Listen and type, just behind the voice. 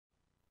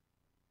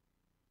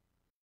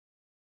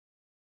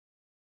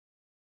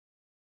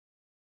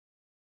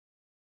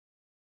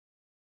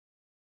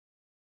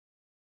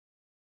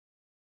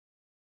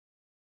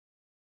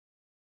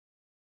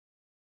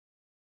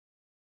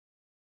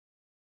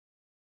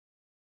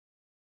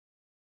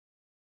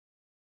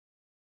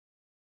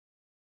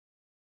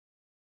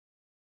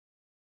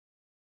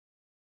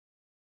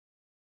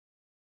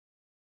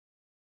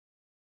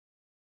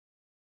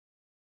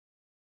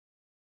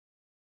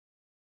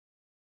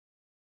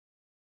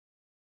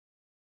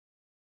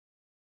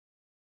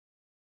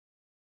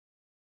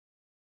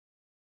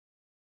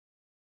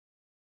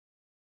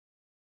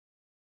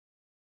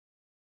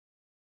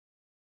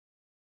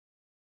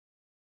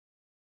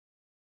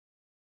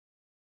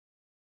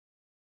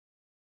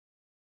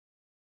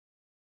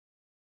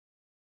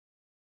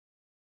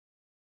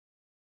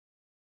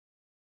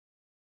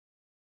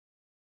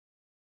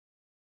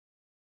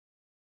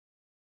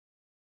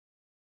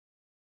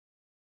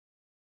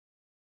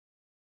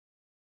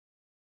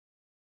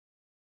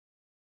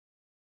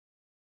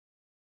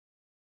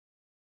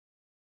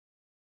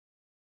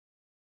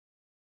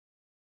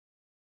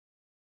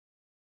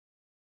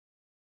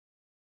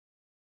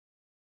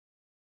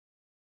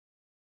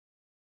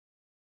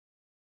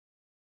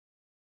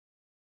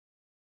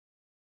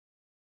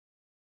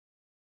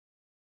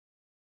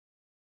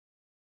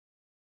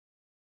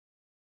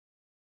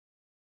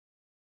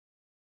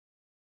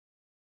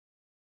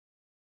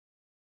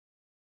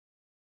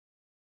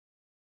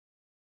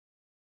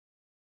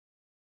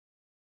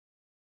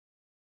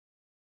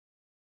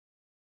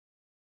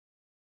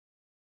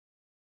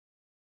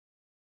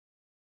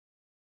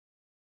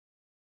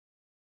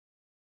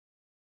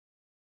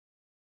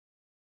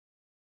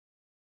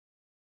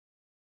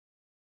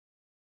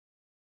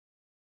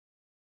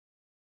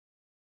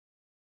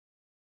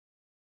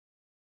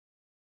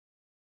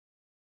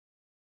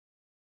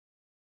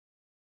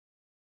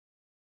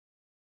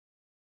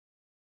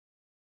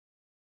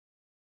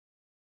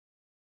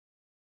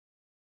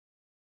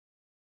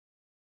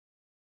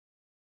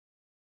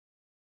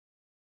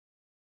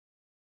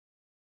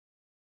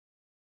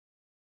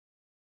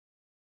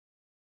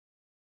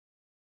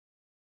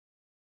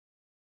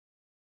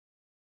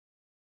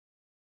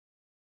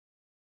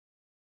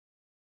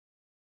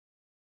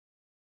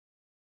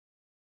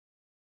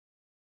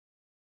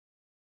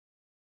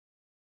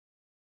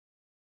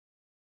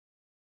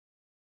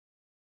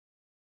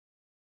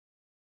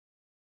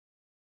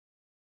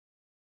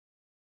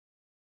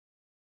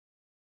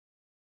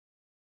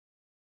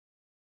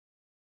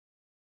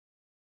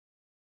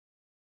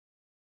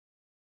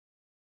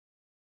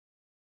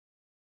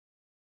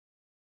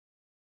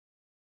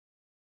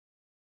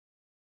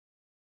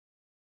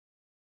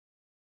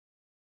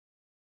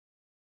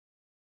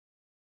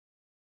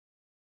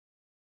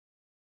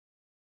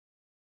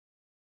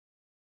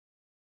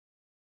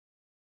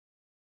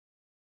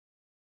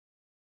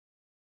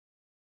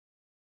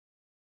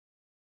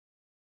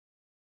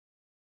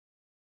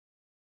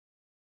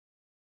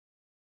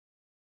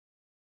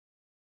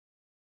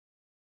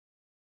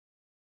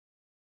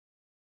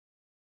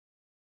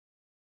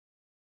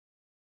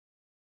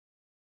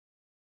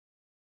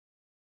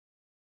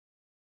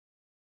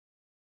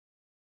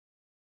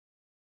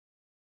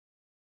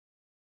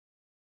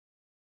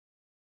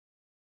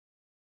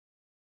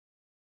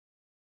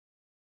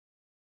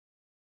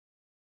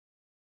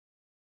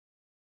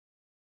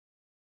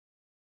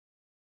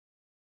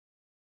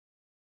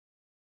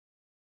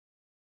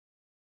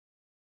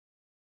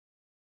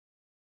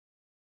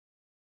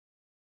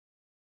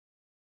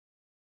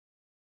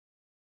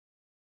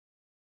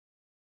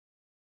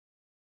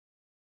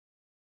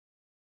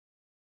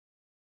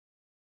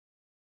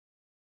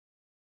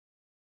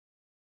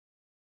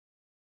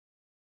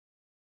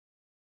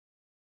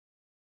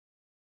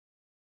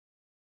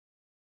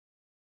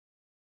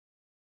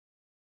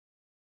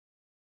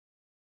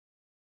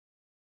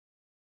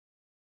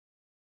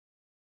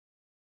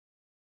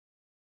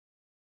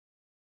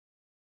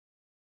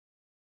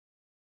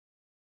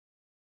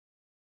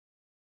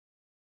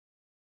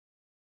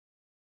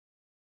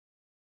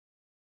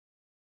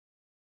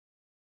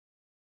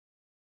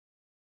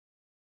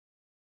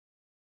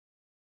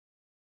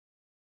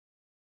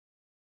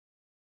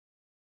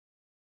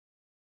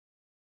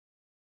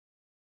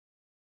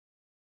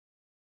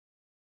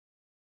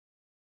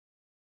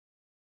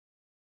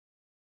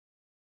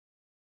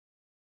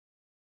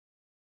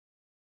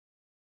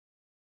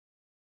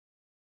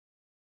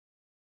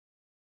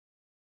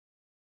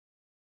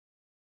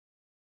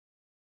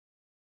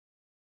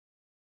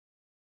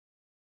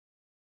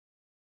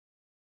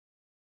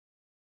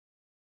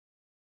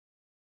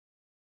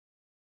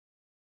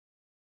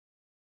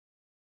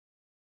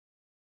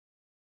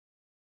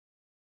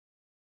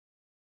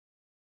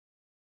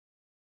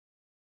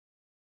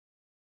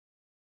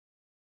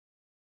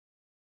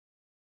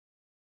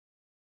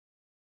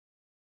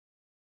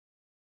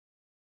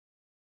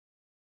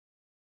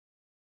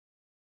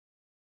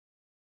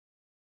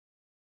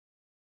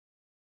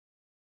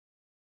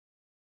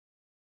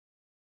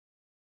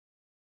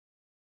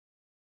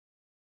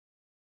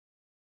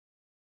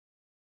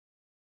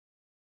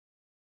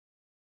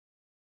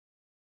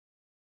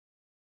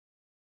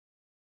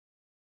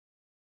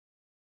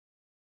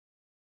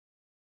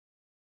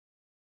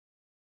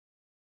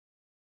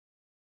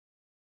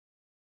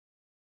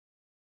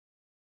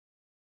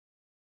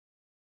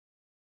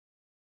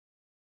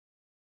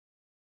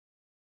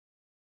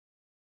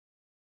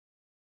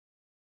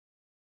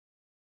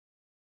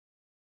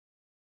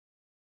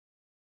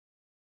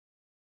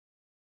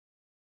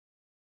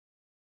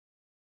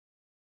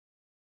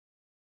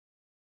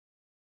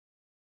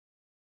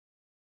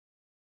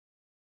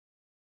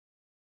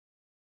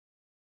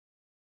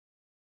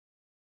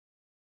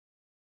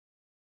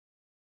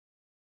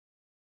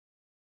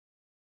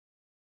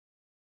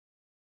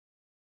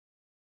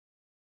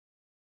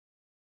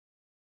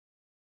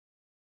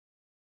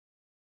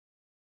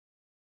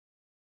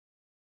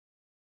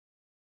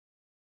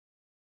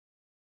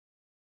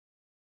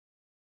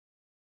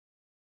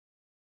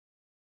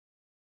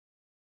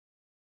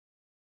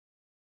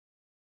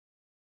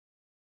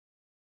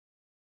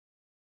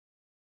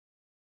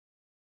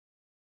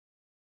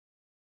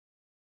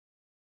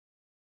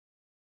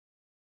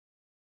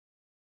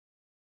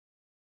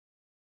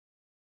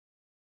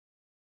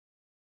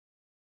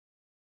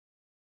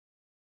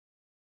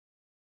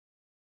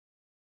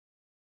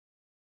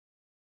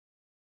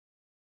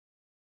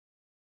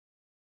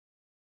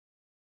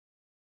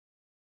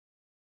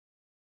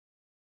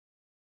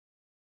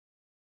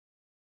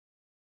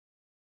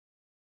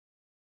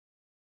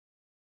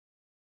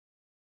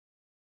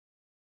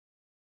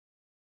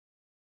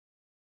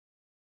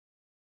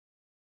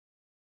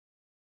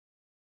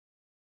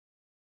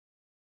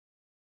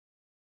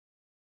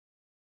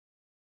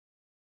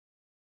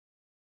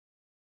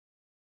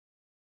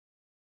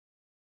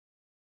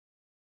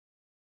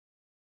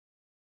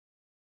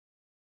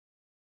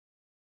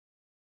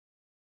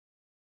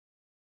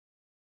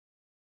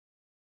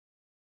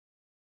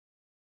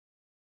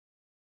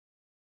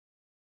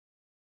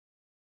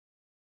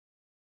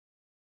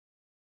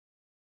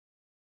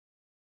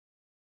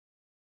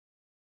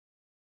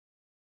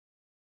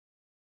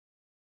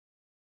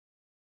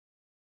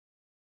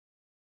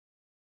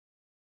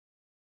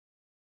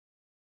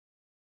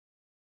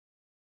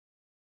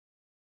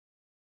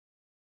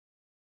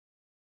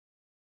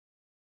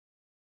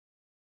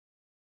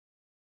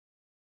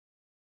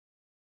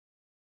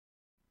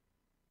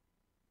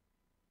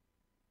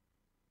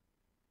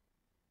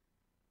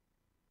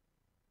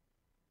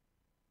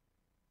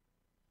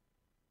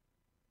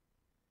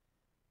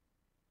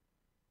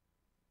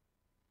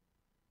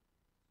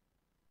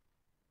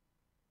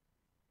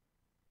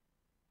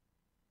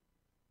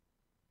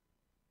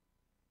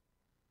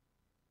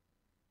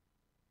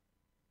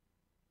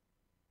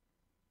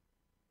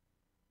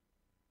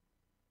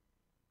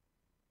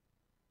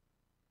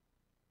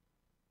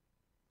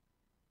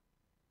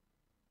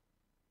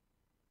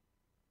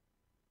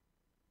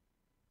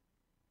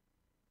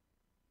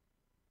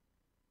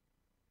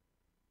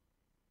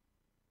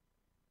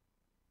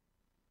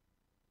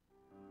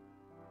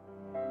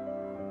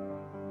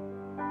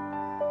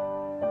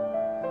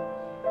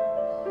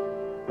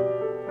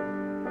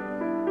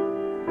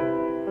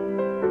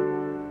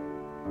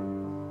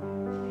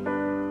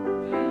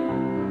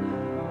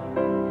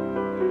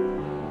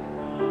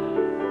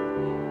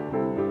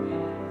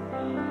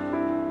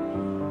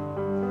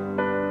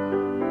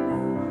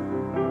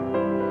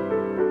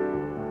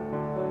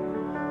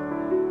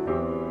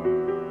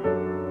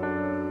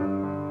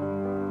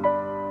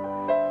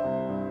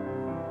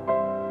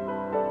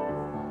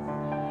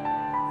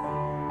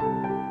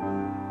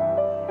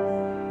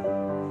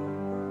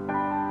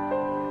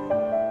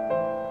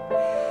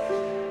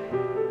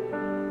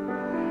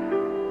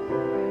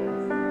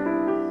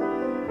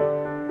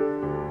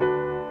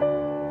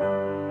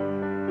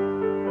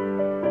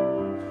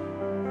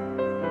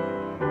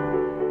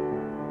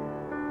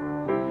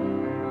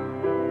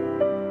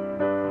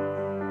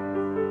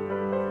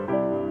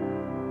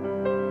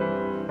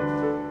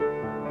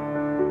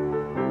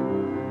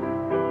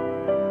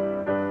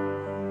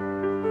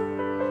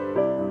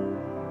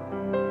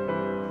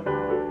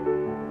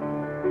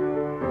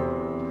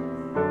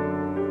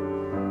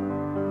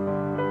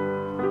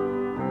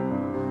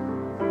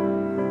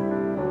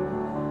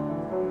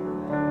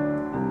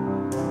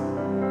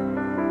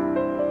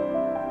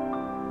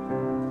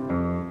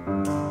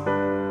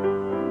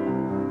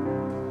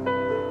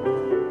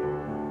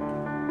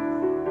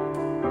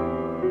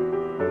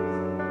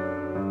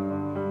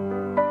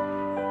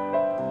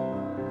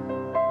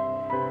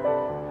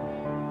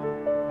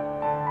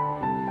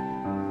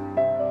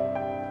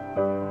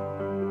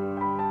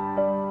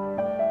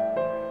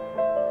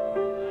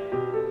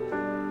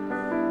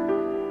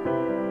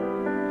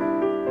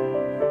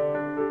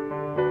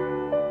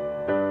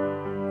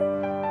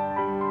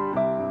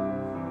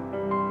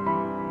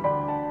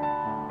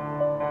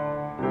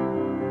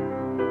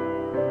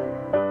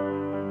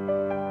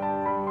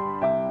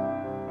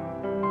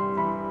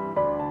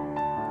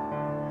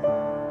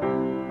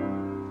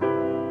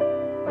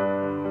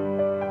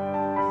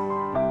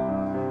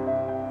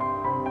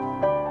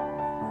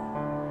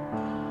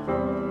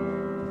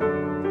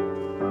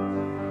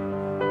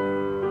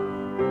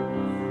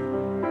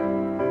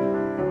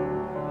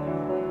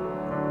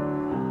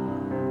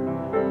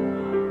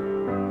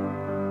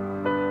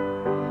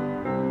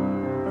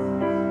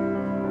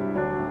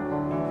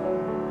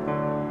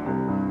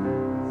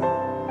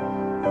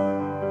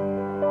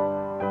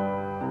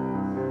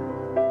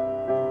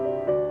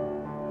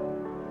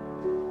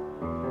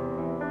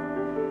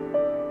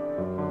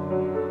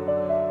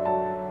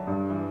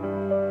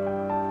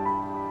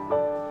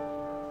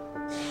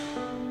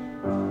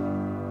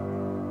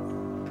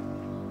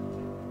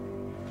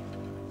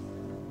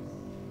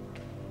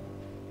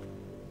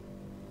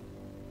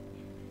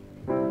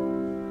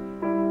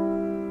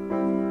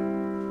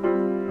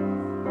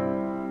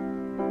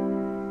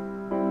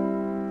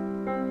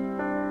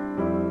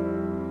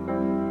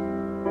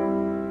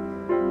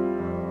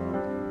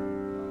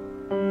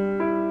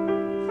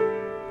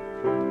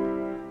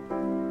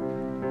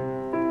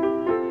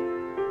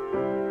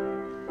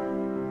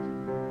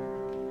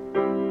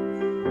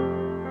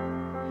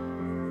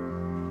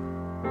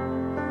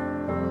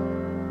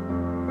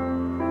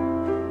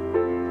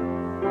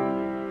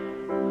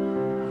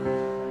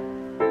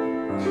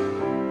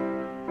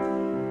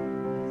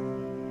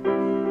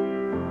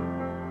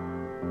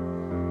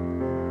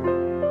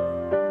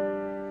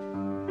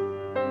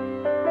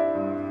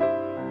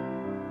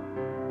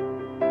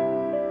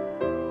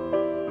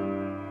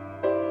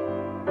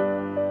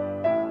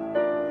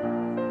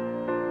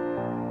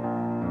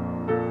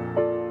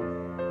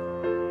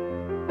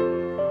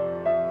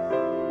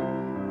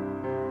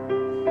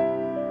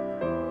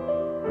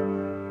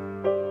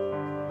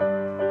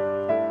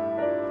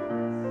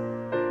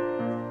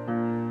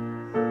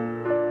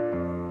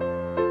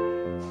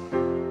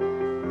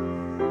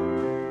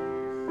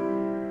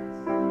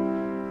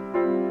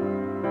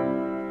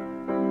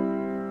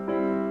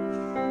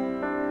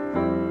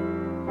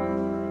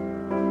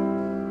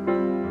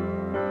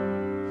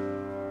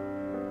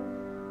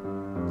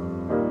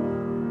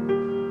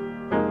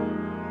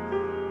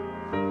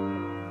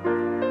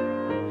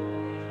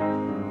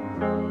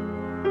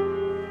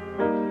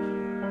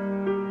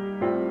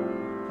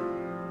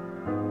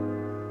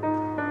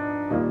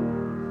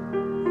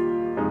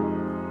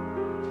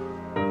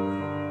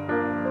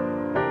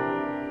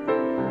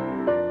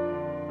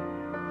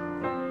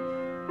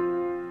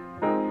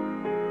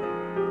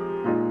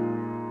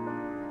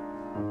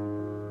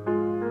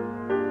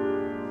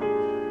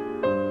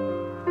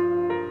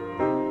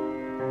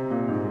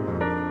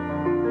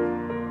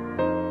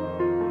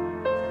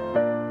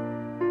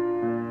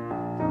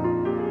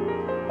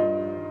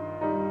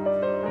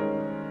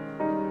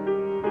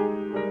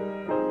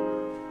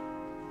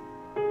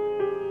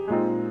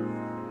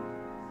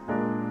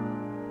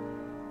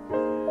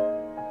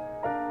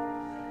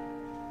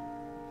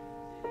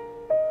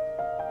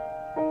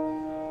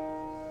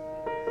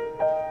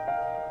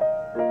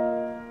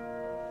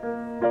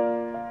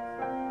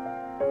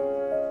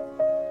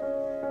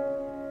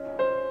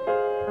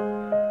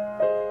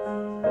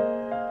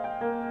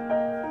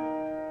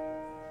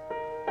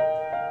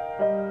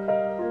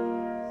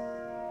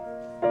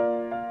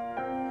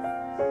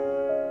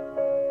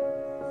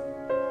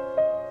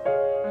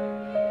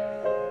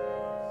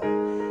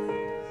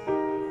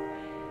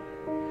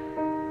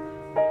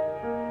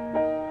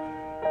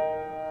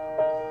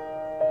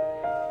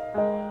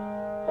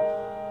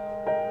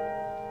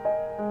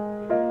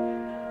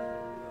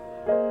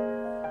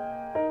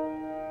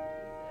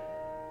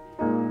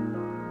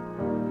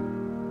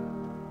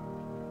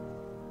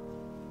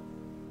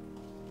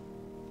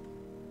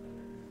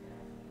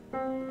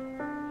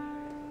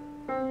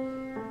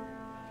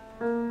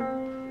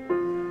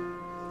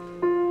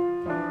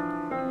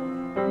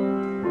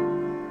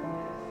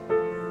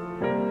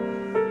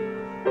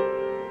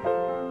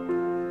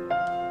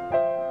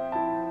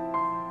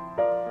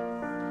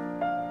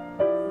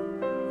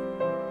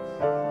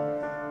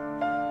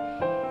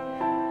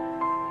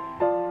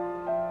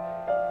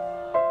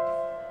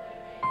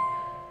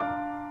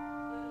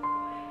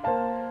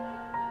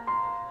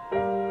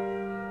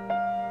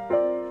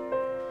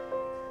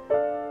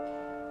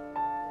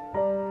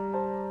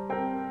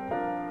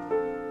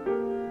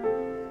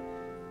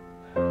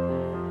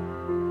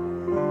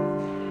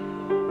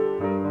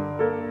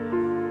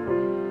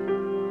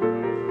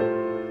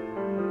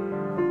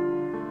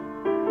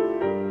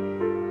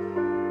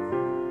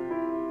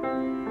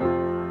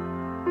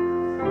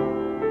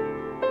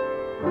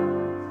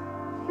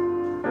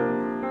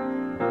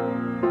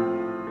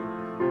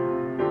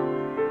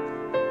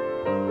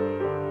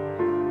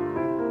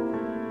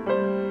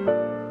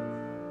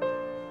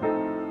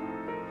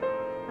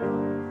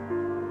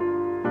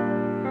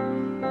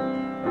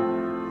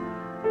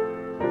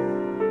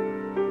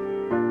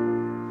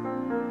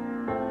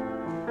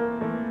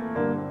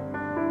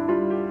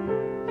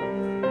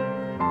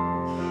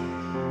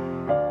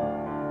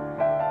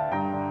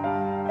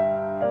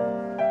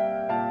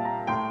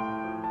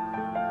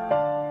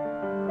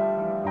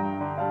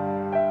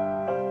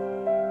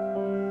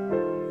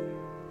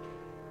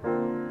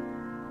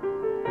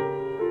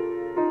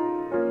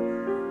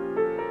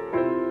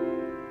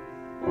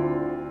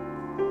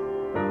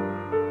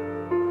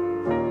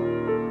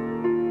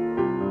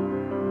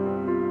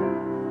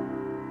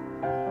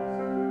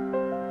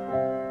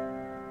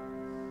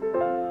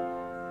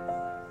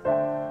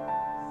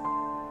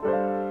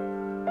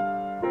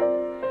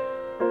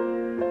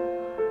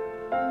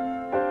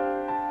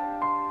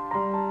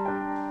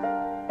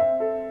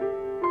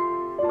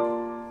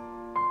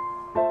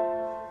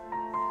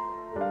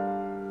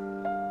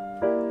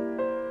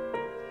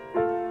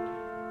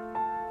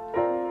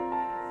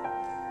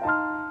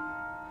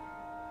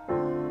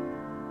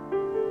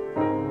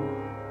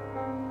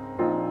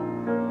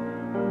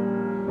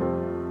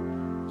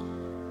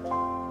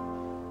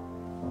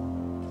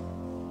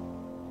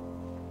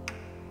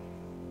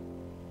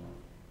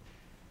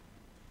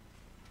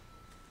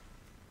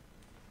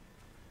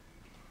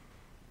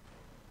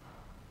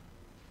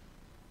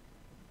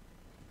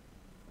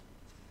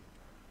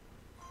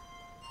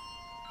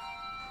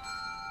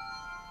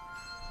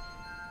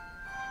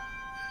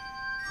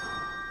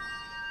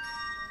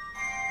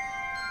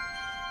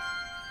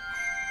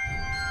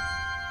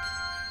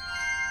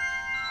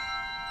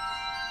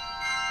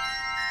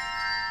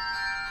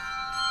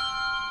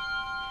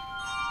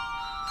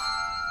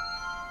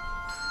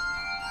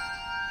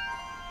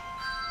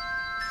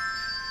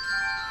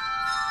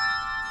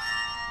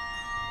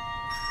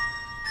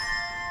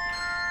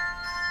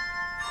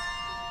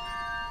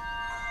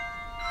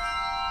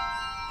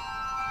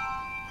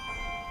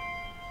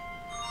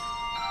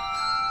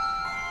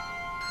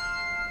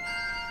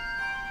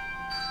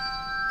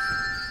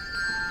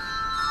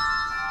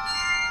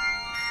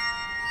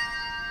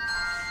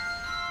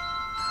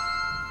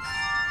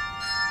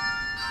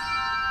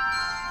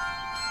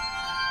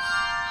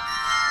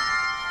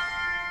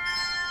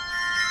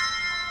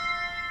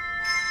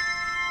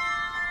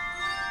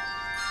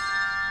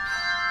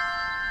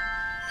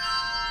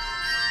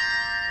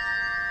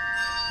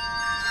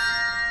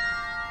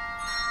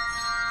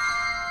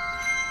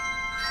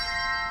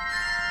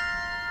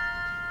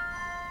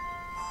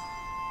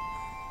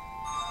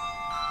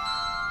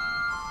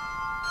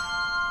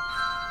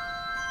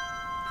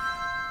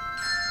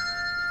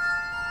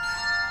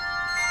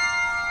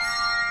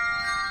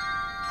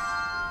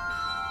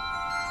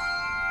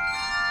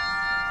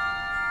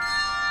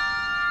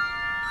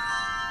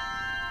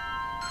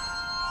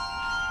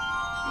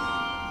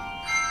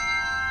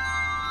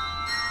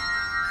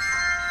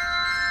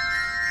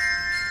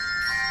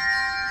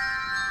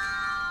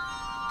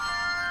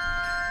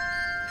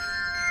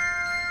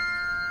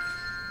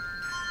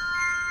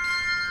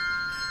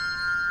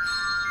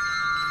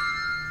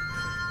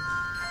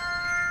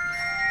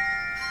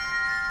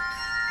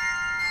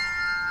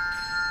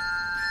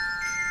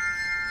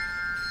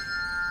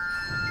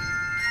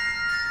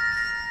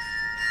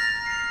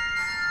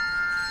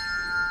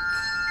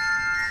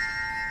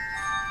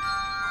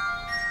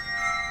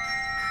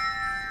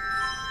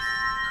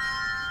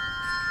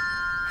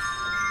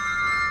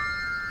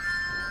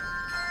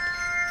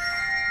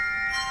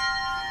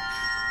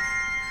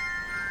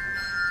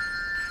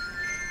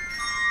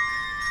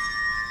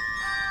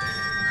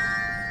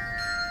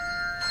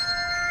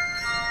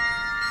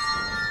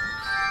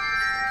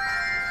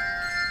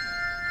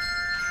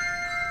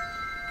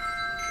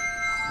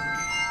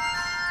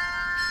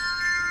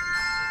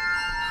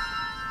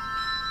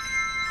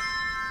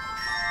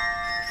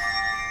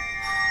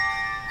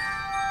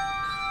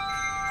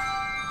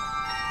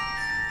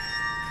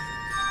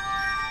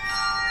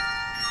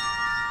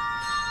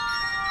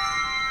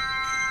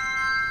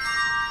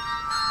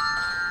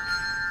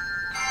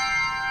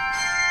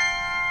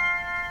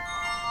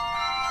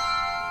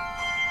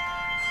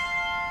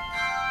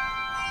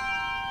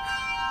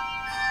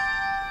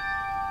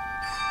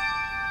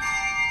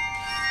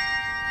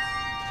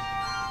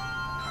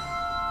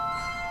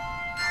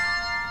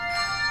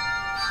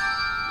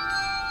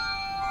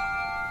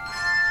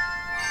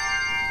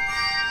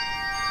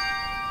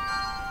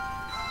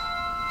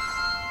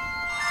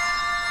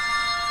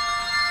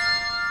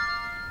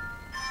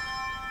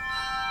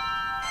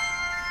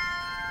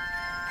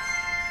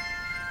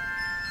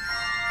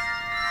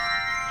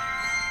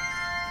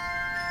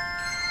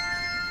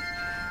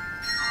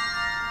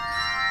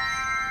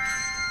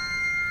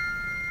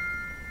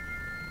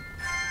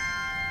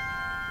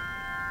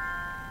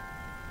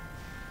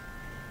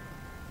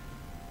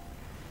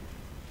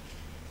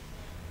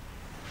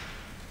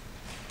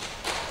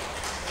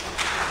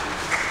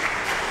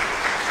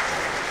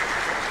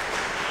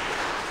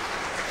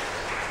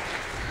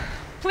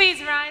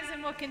Please rise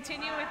and we'll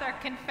continue with our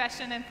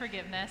confession and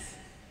forgiveness.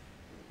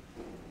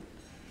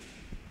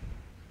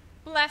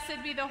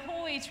 Blessed be the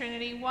Holy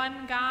Trinity,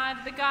 one God,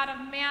 the God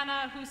of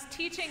manna, whose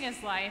teaching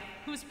is life,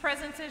 whose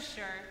presence is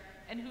sure,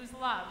 and whose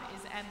love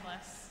is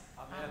endless.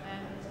 Amen.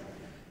 Amen.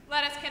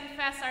 Let us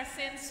confess our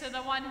sins to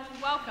the one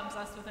who welcomes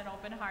us with an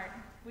open heart.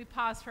 We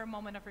pause for a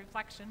moment of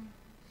reflection.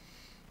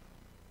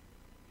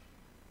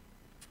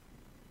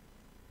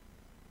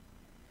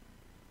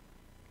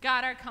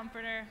 God, our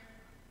comforter,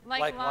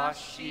 like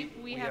lost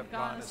sheep, we have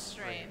gone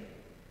astray.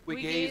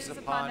 We gaze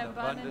upon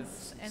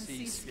abundance and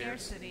see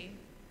scarcity.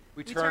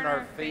 We turn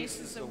our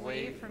faces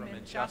away from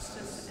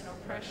injustice and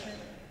oppression.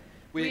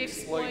 We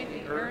exploit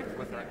the earth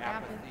with our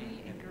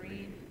apathy and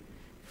greed.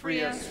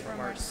 Free us from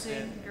our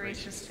sin,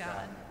 gracious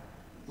God.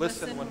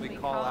 Listen when we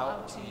call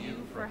out to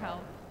you for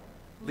help.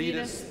 Lead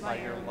us by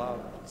your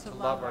love to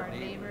love our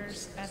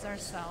neighbors as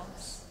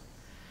ourselves.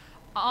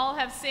 All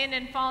have sinned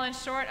and fallen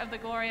short of the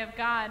glory of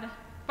God.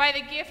 By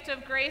the gift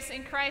of grace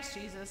in Christ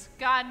Jesus,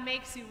 God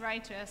makes you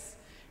righteous.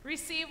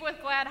 Receive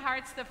with glad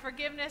hearts the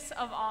forgiveness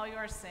of all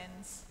your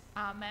sins.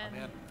 Amen.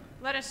 Amen.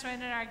 Let us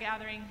join in our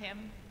gathering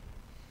hymn.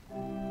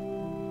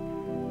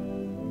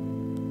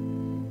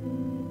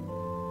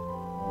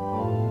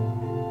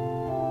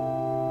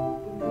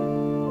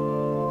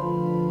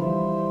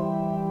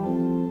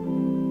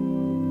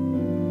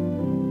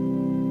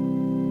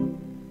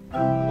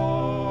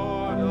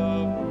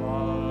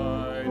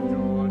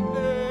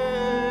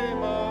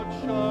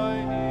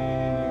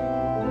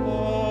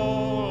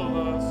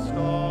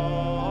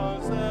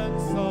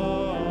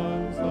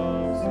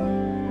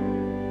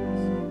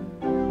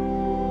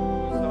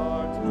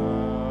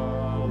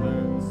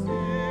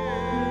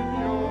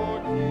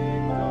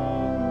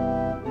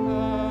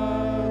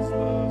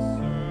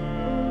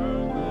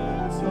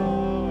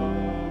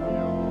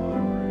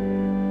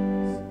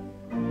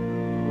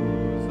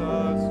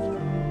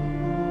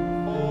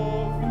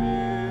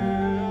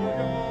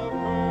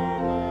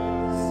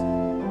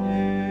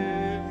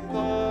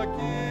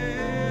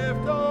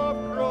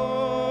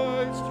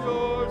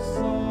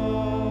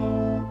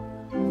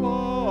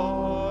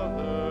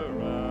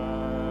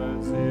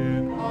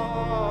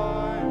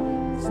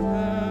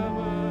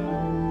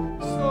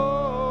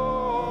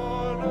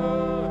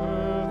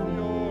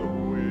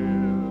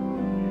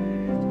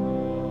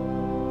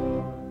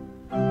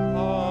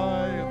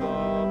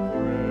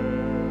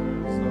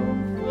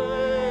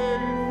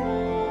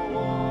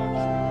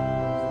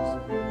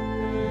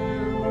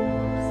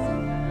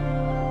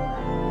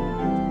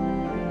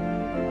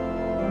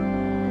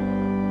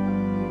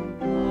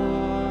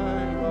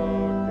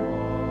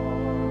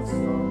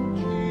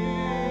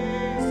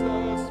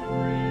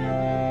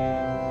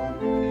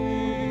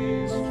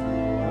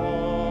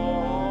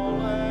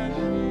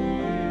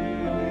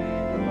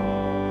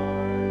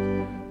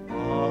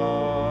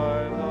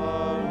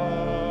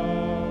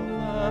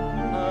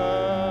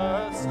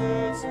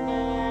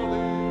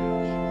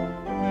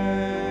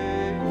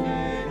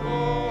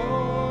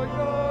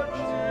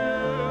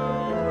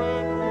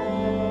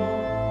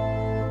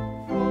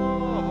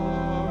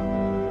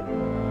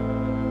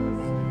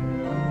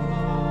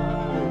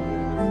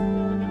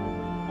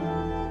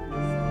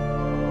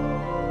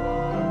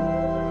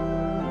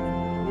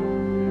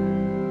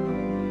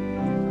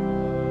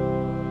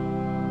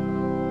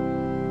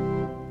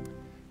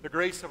 The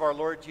grace of our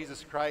Lord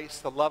Jesus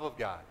Christ, the love of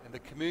God, and the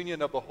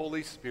communion of the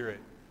Holy Spirit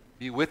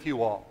be with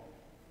you all.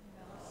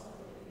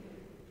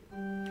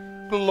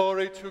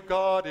 Glory to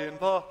God in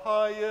the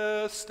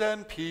highest,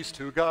 and peace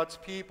to God's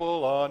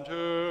people on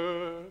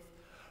earth.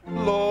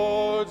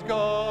 Lord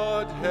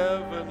God,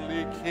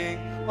 heavenly King,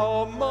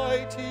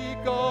 almighty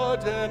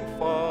God and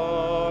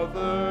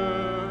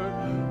Father,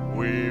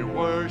 we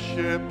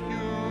worship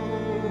you,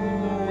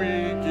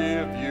 we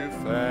give you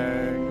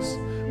thanks,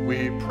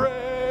 we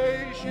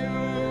praise you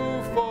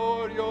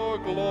for your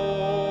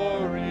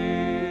glory.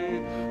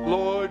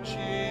 Lord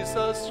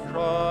Jesus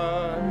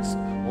Christ,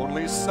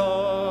 only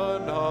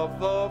Son of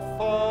the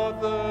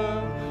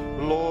Father,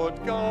 Lord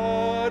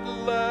God,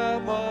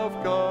 Lamb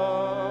of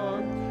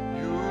God,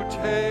 you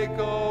take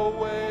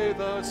away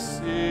the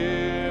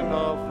sin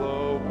of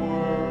the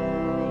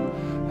world.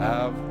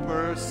 Have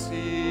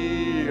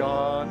mercy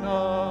on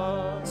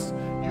us.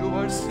 You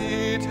are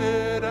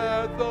seated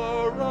at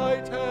the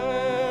right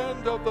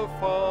hand of the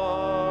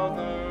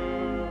Father.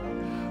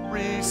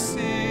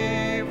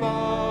 Receive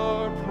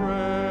our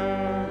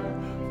prayer,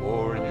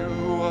 for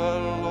you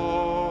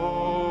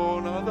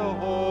alone are the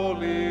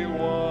Holy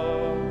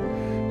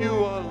One. You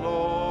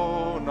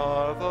alone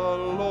are the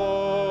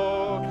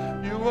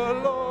Lord. You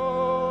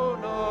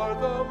alone are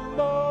the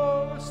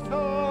Most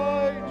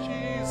High,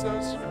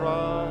 Jesus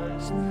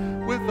Christ,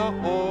 with the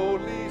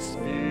Holy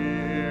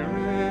Spirit,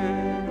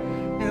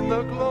 in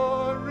the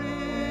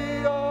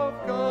glory of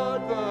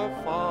God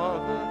the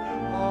Father.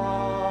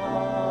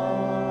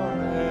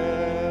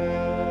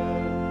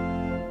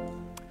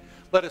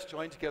 Let us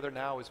join together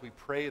now as we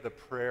pray the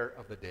prayer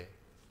of the day.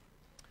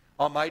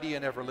 Almighty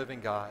and ever-living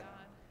God,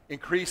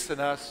 increase in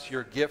us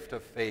your gift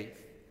of faith,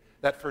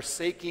 that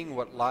forsaking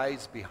what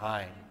lies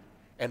behind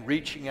and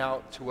reaching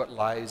out to what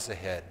lies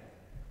ahead,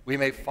 we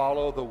may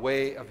follow the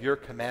way of your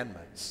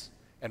commandments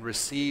and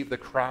receive the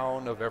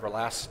crown of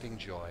everlasting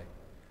joy.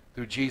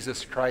 Through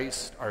Jesus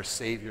Christ, our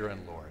Savior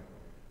and Lord.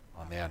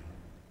 Amen.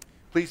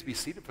 Please be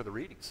seated for the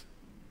readings.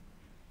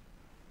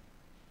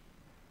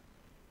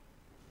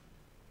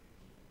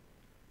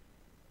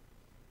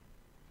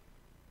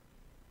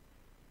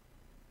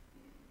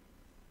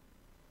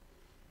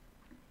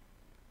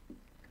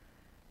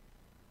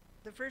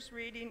 The first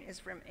reading is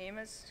from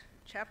Amos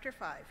chapter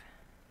 5.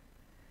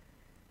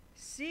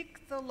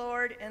 Seek the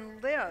Lord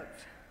and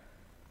live,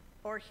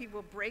 or he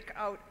will break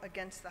out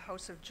against the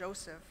house of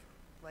Joseph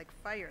like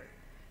fire,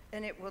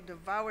 and it will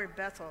devour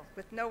Bethel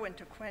with no one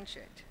to quench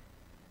it.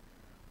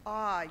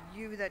 Ah,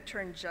 you that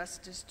turn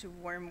justice to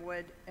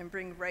wormwood and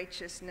bring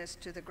righteousness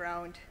to the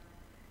ground,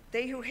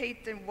 they who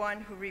hate the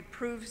one who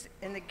reproves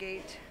in the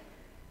gate,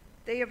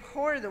 they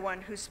abhor the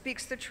one who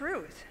speaks the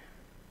truth.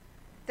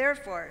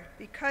 Therefore,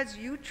 because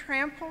you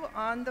trample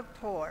on the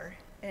poor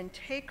and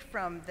take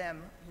from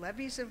them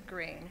levies of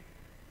grain,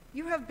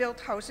 you have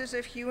built houses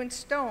of hewn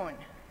stone,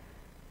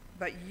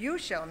 but you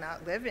shall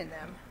not live in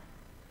them.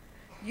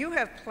 You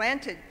have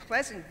planted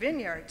pleasant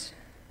vineyards,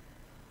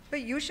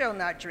 but you shall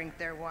not drink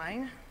their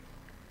wine.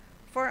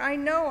 For I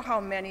know how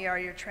many are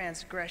your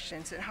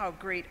transgressions and how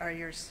great are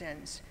your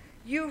sins.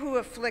 You who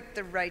afflict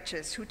the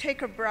righteous, who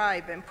take a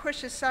bribe and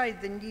push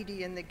aside the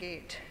needy in the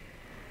gate.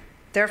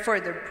 Therefore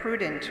the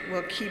prudent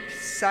will keep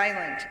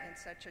silent in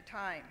such a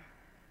time,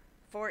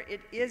 for it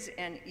is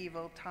an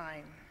evil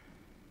time.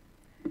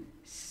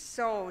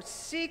 So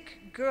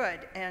seek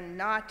good and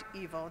not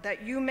evil,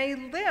 that you may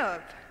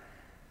live.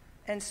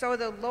 And so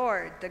the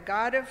Lord, the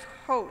God of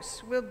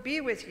hosts, will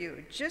be with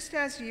you, just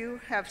as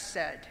you have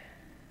said.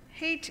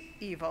 Hate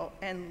evil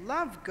and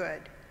love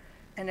good,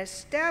 and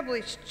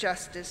establish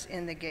justice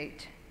in the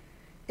gate.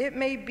 It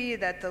may be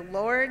that the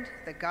Lord,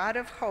 the God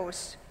of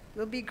hosts,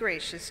 will be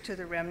gracious to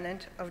the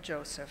remnant of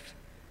Joseph.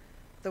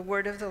 The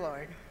word of the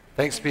Lord.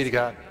 Thanks be to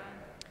God.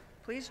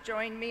 Please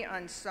join me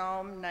on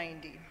Psalm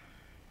 90.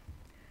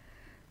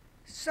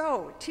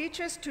 So, teach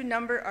us to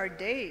number our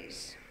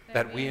days,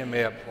 that we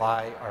may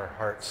apply our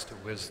hearts to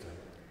wisdom.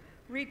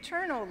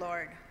 Return, O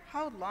Lord.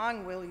 How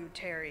long will you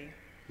tarry?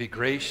 Be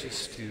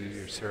gracious to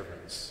your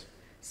servants.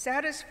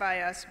 Satisfy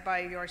us by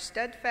your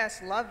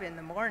steadfast love in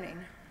the morning.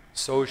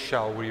 So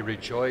shall we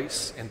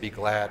rejoice and be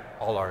glad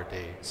all our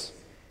days.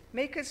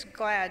 Make us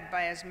glad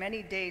by as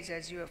many days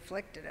as you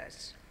afflicted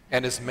us,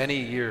 and as many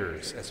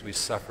years as we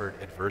suffered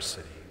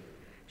adversity.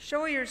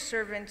 Show your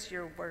servants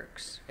your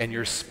works, and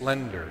your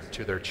splendor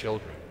to their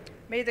children.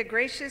 May the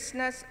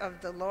graciousness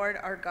of the Lord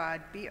our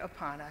God be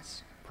upon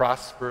us.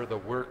 Prosper the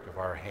work of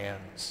our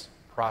hands.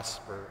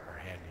 Prosper our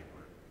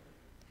handiwork.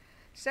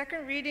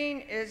 Second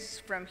reading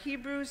is from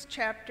Hebrews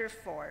chapter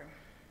 4.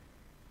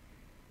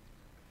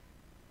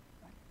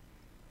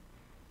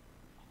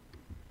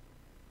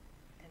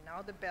 And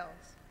now the bells.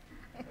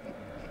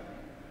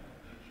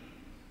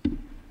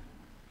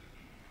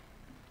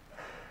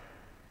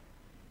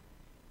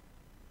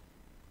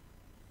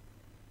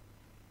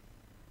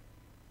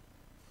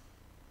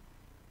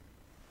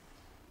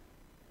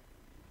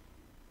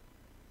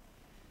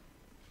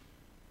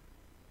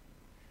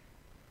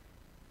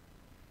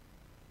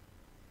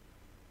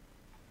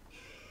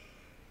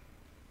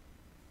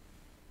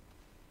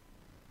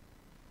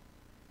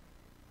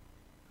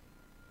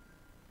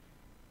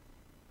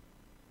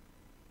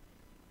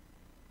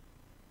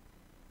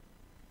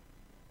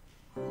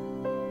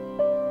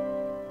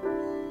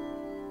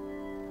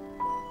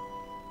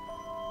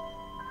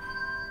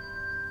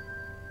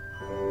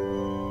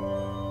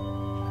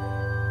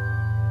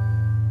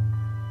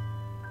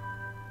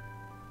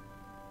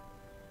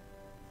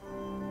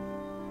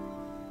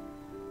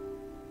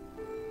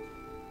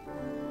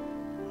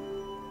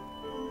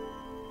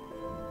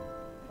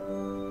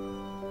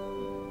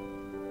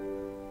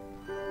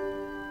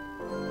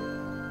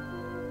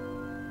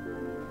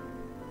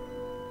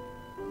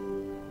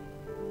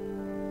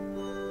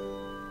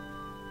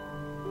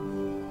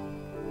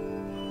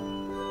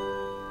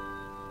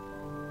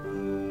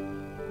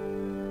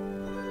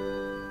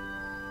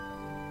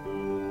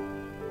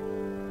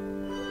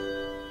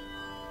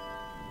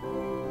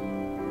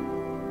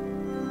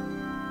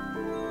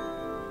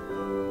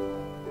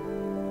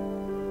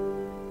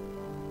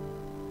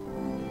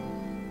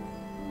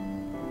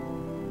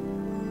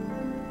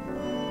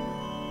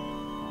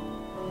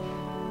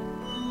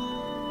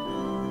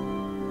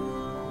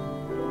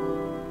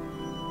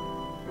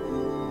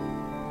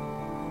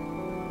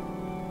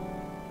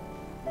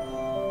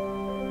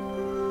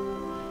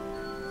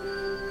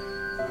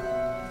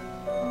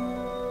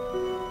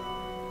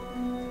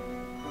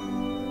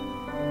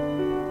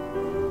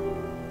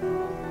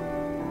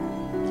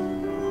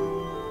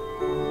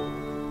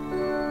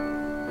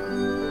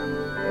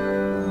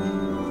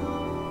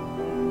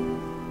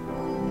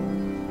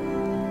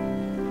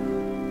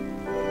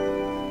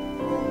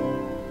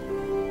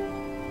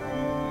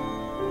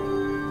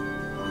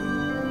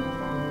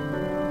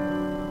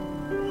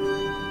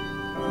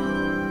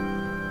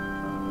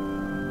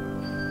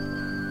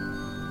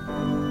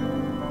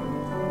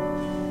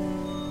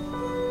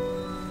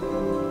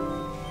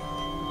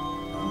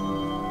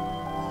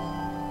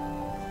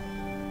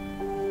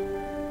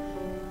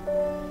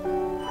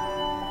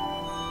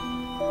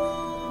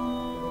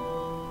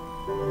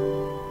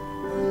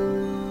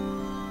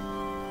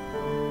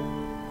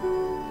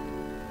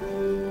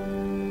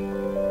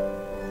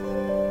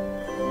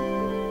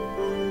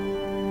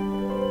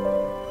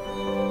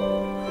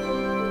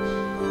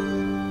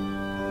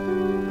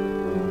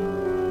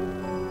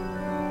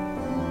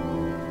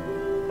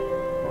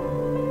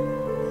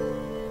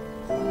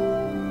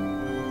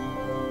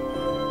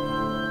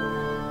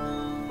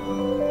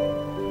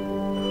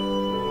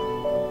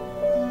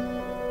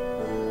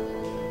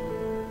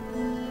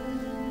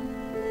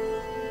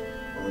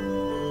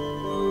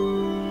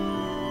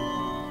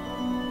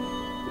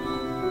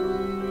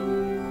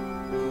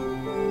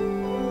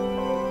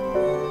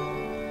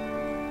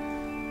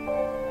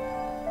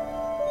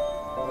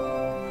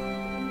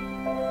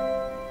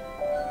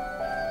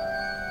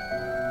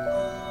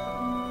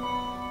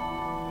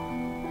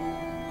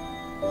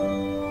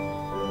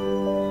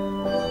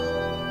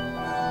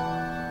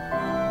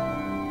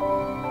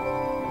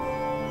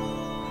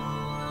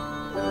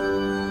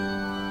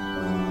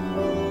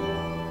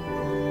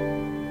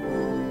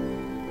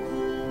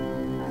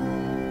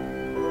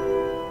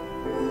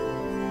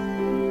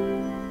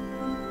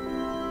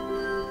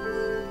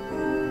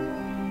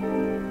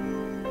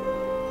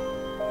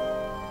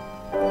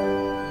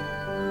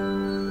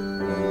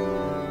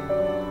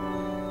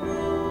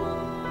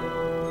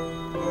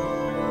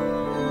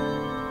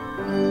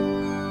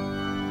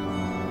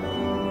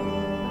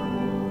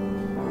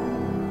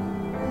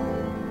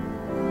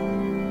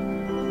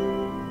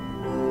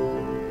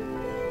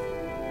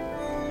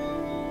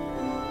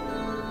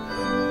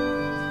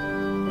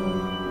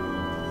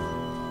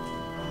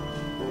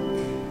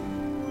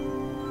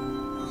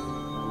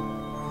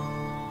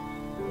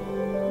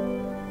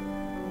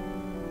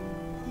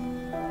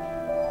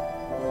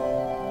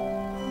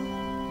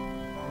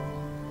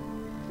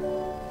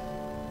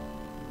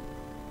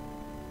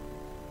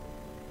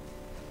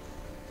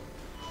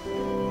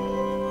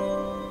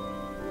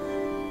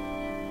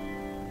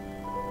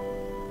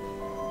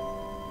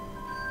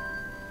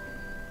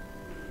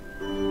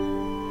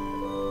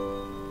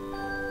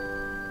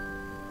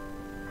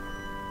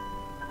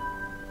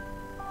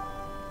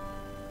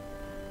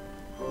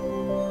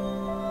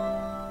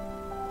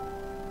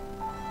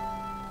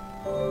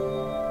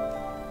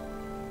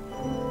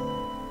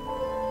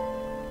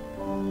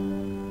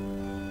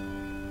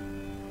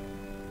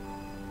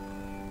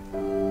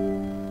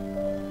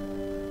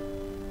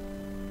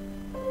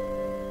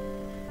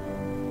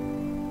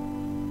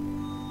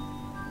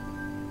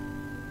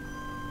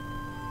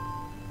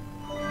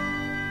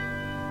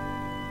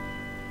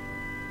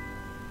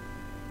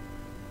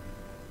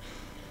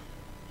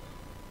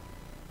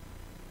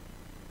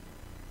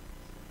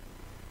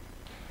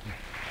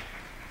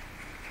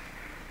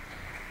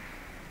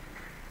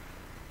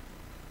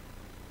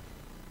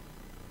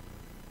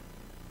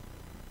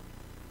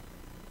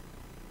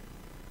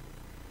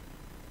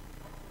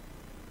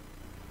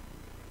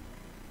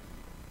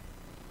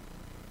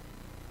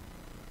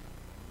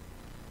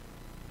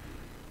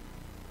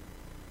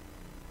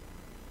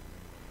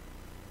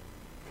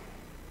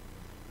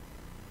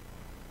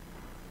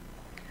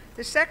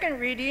 The second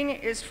reading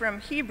is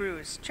from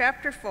Hebrews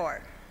chapter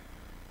 4.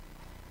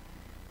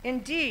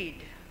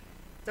 Indeed,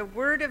 the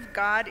word of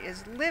God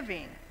is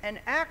living and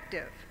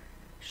active,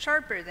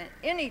 sharper than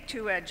any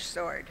two-edged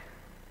sword,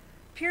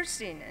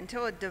 piercing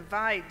until it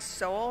divides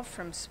soul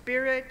from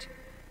spirit,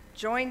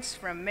 joints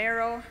from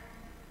marrow.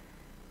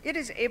 It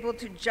is able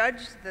to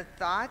judge the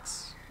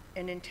thoughts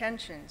and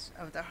intentions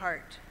of the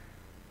heart.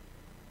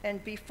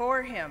 And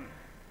before him,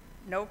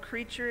 no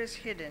creature is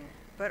hidden,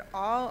 but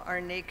all are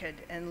naked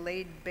and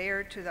laid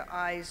bare to the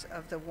eyes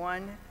of the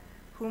one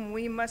whom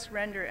we must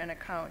render an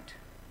account.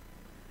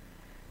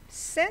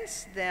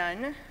 Since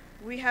then,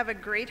 we have a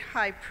great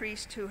high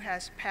priest who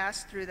has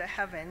passed through the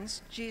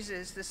heavens,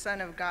 Jesus, the Son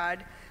of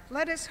God.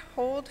 Let us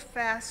hold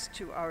fast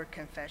to our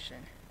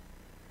confession.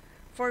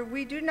 For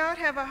we do not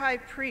have a high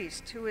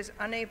priest who is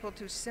unable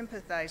to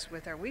sympathize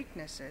with our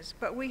weaknesses,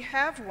 but we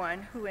have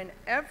one who in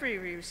every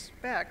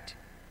respect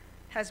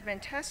has been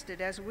tested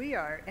as we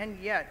are, and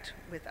yet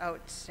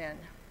without sin.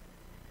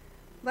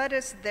 Let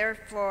us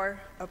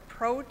therefore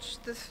approach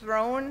the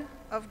throne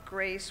of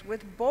grace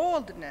with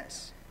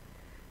boldness,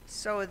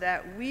 so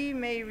that we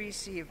may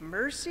receive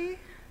mercy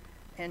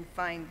and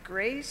find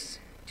grace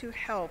to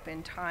help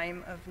in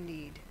time of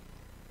need.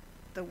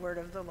 The word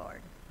of the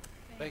Lord.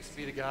 Thanks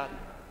be to God.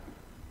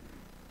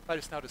 I invite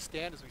us now to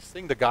stand as we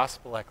sing the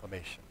gospel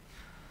acclamation.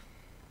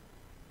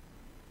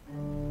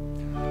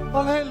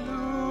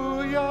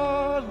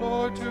 Alleluia,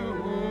 Lord, to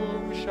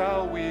whom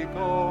shall we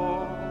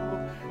go?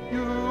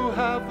 You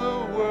have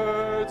the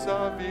words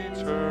of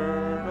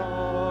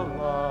eternal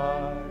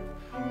life.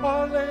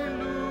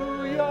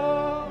 Alleluia,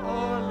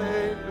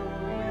 alleluia.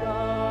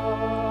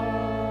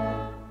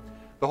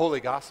 The Holy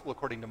Gospel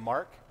according to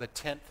Mark, the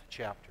 10th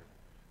chapter.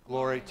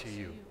 Glory to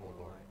you, O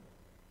Lord.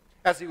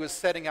 As he was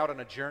setting out on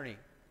a journey,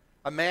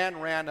 a man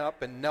ran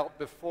up and knelt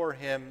before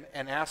him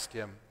and asked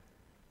him,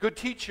 "Good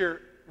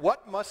teacher,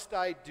 what must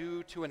I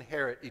do to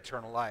inherit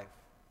eternal life?"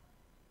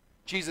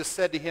 Jesus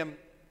said to him,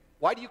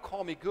 "Why do you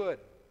call me good?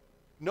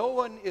 No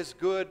one is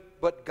good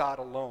but God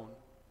alone.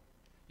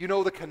 You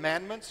know the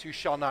commandments: you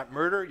shall not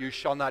murder, you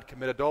shall not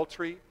commit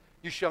adultery,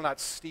 you shall not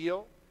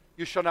steal,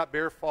 you shall not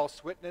bear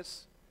false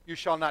witness, you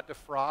shall not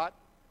defraud,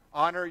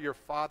 honor your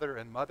father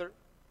and mother."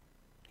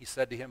 He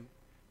said to him,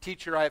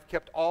 "Teacher, I have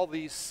kept all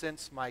these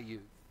since my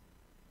youth."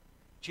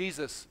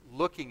 Jesus,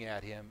 looking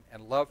at him,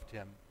 and loved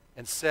him,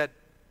 and said,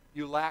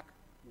 "You lack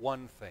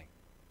one thing.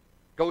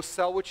 Go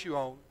sell what you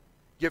own,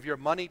 give your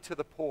money to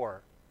the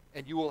poor,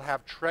 and you will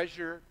have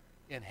treasure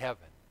in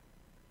heaven.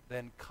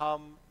 Then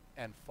come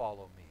and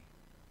follow me."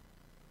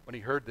 When he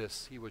heard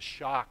this, he was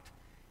shocked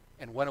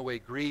and went away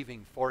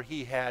grieving, for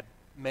he had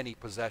many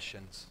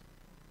possessions.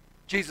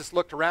 Jesus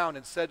looked around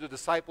and said to the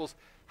disciples,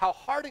 "How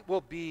hard it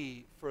will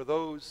be for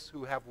those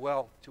who have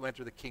wealth to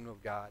enter the kingdom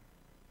of God."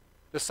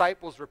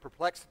 Disciples were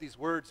perplexed at these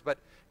words, but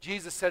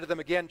Jesus said to them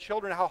again,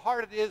 "Children, how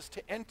hard it is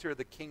to enter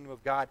the kingdom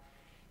of God.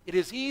 It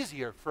is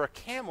easier for a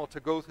camel to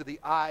go through the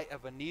eye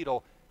of a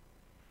needle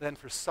than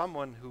for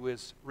someone who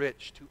is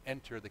rich to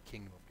enter the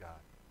kingdom of God."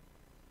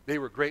 They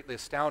were greatly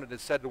astounded and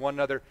said to one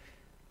another,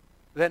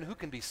 "Then who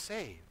can be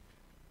saved?"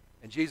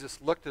 And Jesus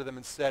looked at them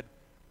and said,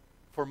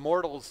 "For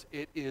mortals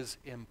it is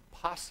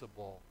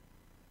impossible,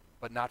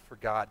 but not for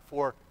God.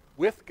 For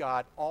with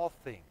God all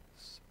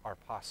things are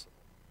possible."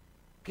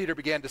 Peter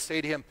began to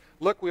say to him,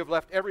 "Look, we have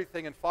left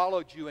everything and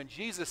followed you." And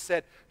Jesus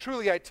said,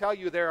 "Truly I tell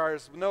you, there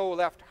is no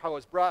left who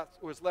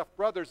has left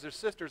brothers or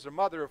sisters or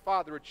mother or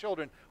father or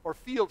children or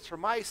fields for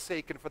my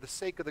sake and for the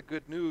sake of the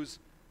good news,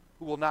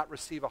 who will not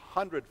receive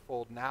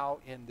 100-fold now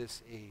in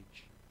this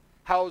age.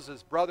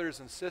 Houses, brothers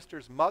and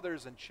sisters,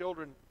 mothers and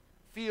children,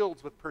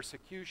 fields with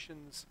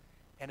persecutions,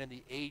 and in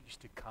the age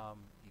to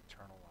come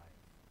eternal life.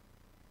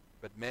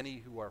 But many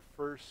who are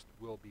first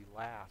will be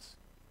last,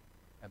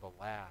 and the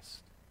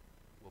last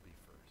will be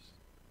first."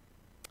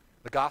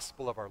 The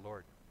gospel of our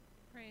Lord.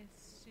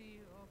 Praise to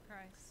you, O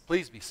Christ.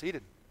 Please be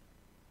seated.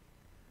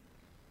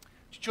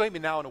 Would you join me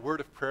now in a word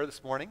of prayer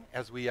this morning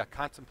as we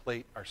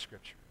contemplate our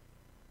scripture?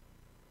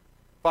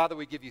 Father,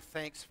 we give you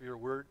thanks for your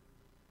word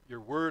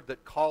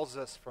that calls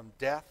us from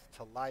death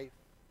to life,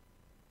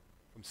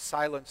 from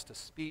silence to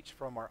speech,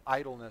 from our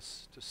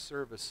idleness to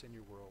service in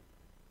your world.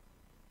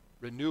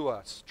 Renew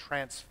us,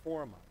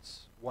 transform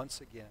us once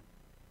again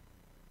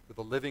with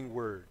the living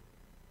word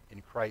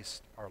in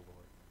Christ our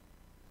Lord.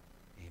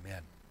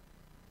 Amen.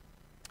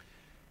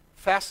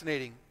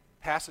 Fascinating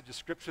passage of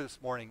scripture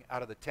this morning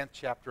out of the 10th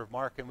chapter of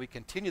Mark, and we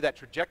continue that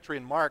trajectory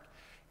in Mark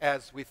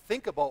as we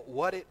think about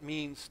what it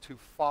means to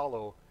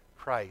follow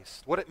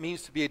Christ, what it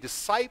means to be a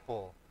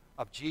disciple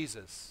of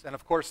Jesus. And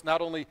of course,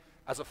 not only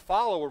as a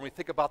follower, when we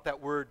think about that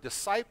word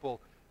disciple,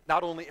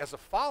 not only as a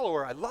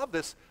follower, I love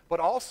this,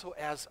 but also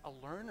as a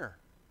learner.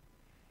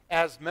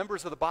 As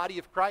members of the body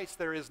of Christ,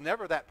 there is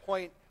never that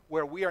point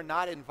where we are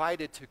not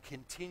invited to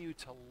continue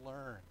to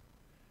learn.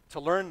 To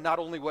learn not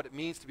only what it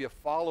means to be a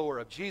follower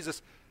of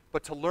Jesus,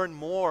 but to learn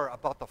more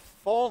about the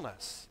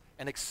fullness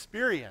and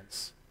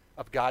experience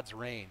of God's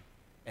reign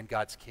and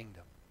God's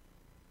kingdom.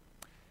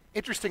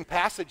 Interesting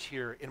passage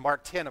here in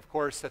Mark 10, of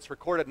course, that's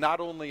recorded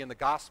not only in the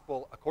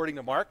Gospel according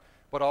to Mark,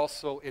 but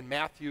also in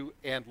Matthew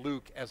and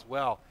Luke as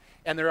well.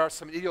 And there are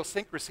some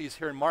idiosyncrasies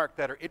here in Mark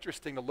that are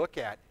interesting to look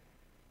at.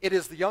 It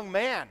is the young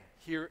man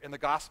here in the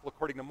Gospel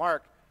according to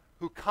Mark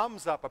who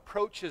comes up,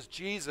 approaches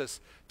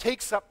Jesus,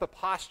 takes up the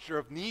posture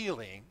of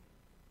kneeling,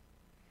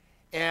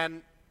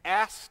 and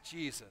asks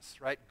Jesus,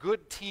 right,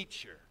 "Good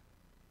teacher,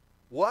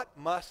 what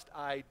must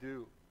I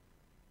do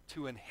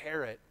to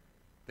inherit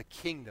the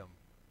kingdom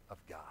of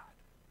God?"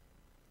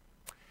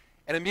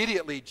 And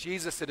immediately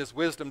Jesus in his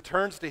wisdom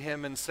turns to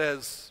him and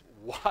says,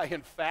 "Why,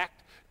 in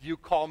fact, you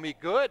call me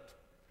good?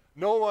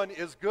 No one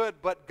is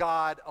good but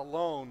God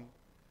alone."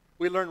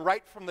 We learn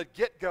right from the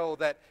get-go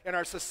that in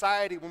our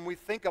society, when we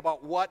think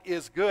about what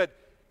is good,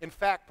 in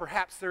fact,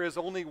 perhaps there is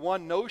only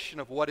one notion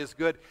of what is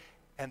good,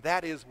 and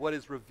that is what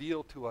is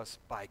revealed to us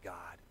by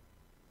God.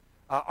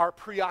 Our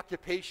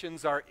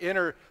preoccupations, our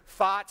inner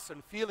thoughts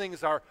and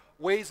feelings, our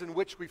ways in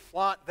which we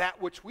flaunt that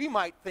which we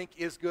might think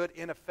is good,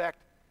 in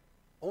effect,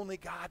 only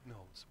God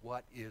knows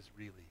what is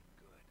really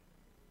good.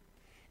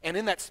 And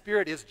in that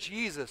spirit is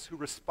Jesus, who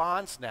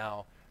responds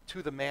now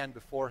to the man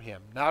before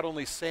him, not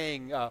only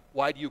saying,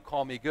 "Why do you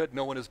call me good?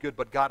 No one is good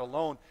but God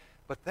alone,"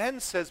 but then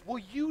says, "Well,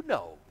 you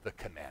know the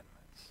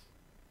commandments."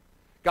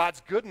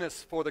 God's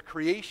goodness for the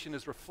creation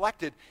is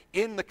reflected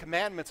in the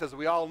commandments, as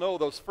we all know,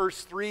 those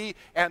first 3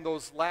 and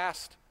those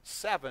last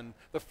 7.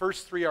 The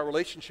first 3 are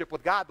relationship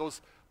with God.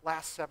 Those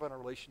last 7 are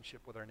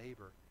relationship with our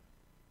neighbor.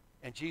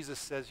 And Jesus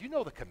says, "You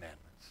know the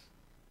commandments."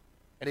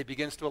 And he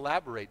begins to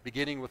elaborate,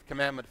 beginning with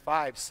commandment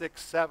 5,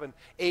 6, 7,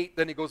 8.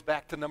 Then he goes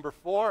back to number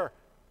 4.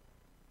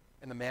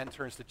 And the man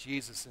turns to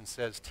Jesus and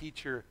says,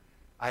 "Teacher,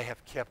 I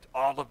have kept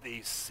all of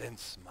these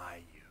since my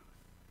youth."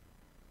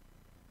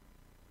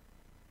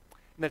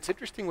 And it's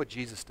interesting what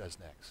Jesus does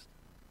next.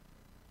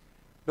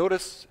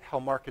 Notice how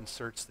Mark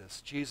inserts this.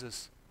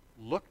 Jesus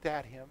looked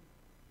at him,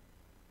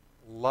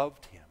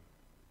 loved him,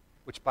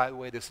 which, by the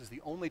way, this is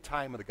the only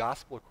time in the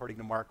Gospel according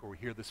to Mark where we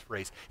hear this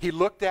phrase. He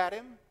looked at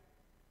him,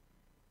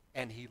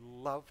 and he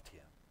loved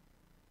him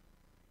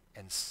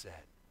and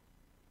said,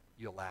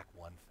 "You lack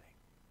one thing.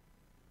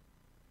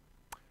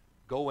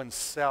 Go and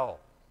sell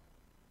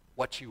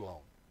what you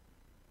own.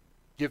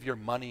 Give your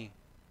money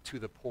to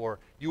the poor.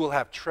 You will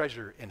have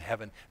treasure in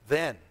heaven.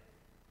 Then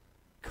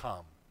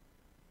come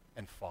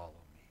and follow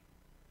me."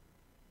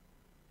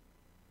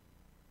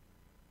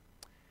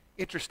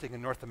 Interesting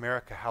in North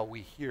America how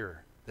we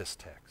hear this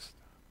text.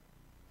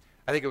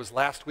 I think it was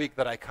last week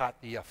that I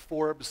caught the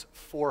Forbes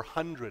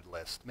 400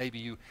 list. Maybe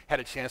you had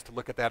a chance to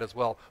look at that as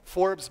well.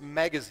 Forbes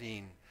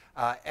magazine,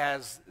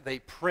 as they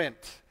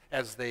print,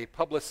 as they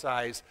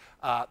publicize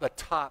the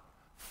top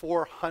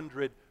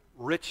 400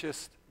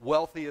 richest,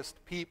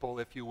 wealthiest people,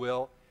 if you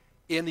will,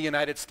 in the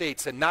United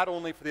States. And not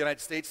only for the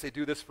United States, they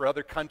do this for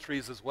other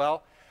countries as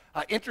well.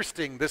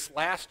 Interesting, this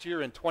last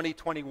year in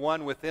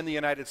 2021 within the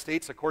United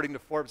States, according to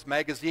Forbes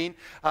magazine,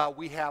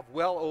 we have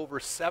well over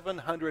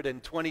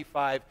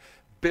 725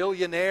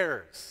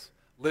 billionaires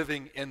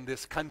living in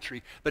this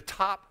country. The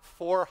top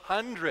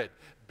 400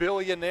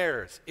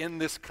 billionaires in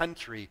this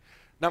country.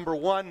 Number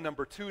 1,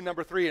 number 2,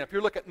 number 3. And if you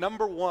look at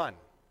number 1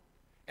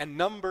 and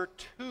number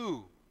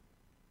 2,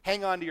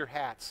 hang on to your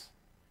hats.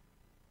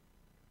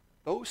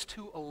 Those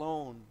 2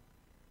 alone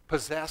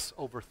possess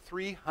over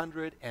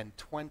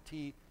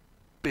 $320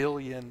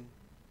 billion.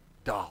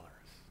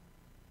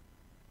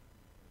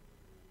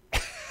 I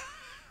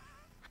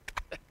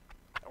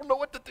don't know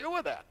what to do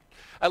with that.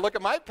 I look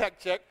at my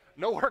paycheck,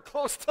 nowhere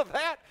close to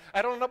that.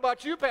 I don't know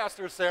about you,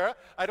 Pastor Sarah.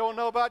 I don't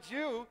know about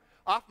you.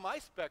 Off my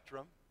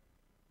spectrum.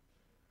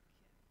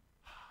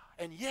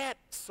 And yet,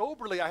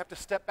 soberly, I have to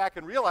step back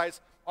and realize,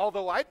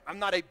 although I'm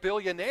not a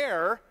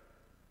billionaire,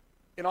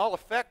 in all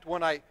effect,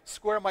 when I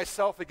square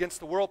myself against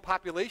the world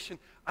population,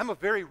 I'm a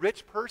very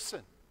rich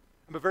person.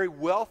 I'm a very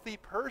wealthy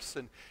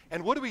person.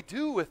 And what do we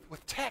do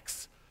with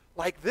texts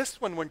like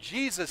this one when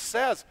Jesus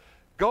says,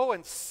 "Go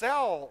and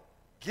sell,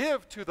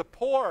 give to the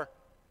poor,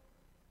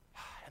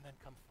 and then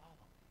come follow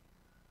me"?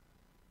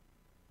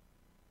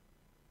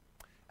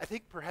 I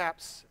think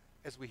perhaps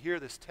as we hear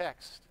this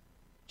text,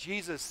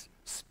 Jesus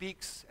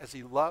speaks as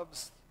he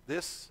loves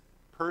this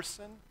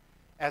person,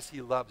 as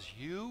he loves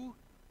you,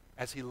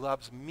 as he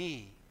loves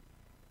me.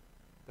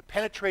 The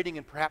penetrating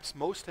and perhaps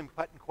most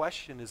important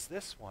question is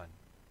this one.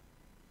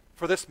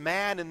 For this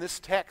man in this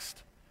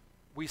text,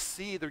 we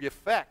see the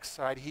effects.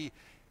 Right? He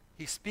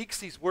speaks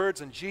these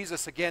words, and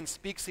Jesus again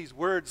speaks these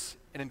words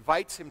and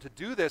invites him to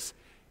do this.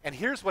 And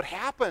here's what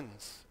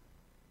happens.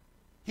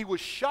 He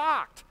was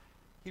shocked.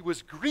 He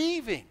was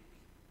grieving.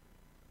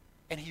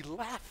 And he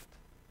left.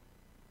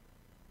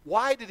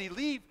 Why did he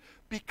leave?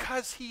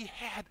 Because he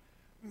had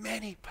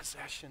many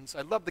possessions.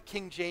 I love the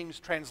King James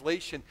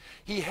translation.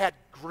 He had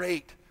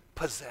great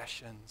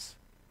possessions.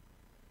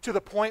 To the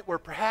point where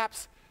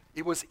perhaps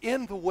it was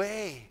in the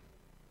way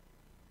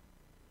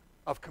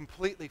of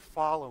completely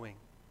following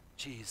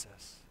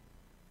Jesus.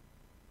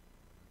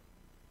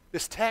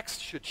 This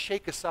text should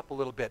shake us up a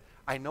little bit.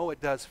 I know it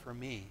does for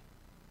me.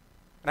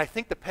 And I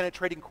think the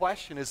penetrating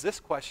question is this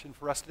question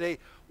for us today.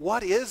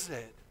 What is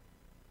it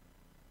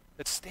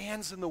that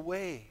stands in the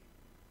way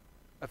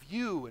of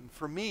you and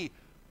for me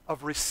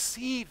of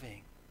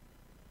receiving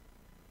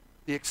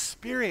the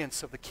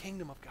experience of the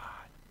kingdom of God?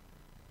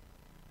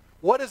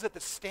 What is it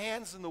that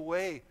stands in the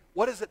way?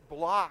 What is it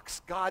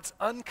blocks God's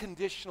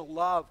unconditional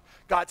love,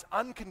 God's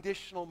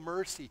unconditional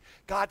mercy,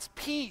 God's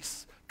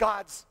peace,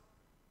 God's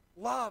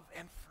love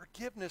and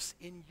forgiveness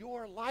in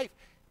your life,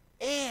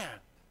 and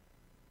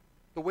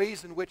the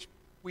ways in which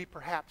we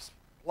perhaps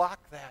block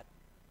that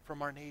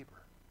from our neighbor?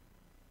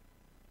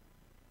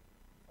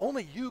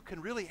 Only you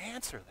can really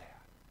answer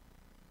that.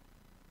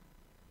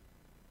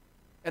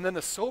 And then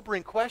the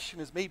sobering question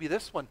is maybe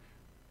this one: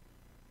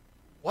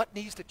 what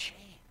needs to change?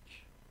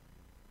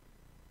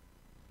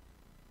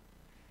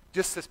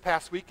 Just this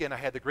past weekend, I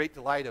had the great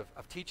delight of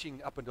teaching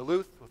up in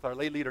Duluth with our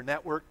Lay Leader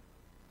Network,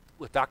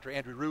 with Dr.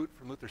 Andrew Root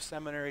from Luther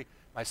Seminary,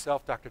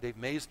 myself, Dr. Dave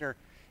Maisner.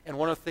 And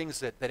one of the things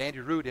that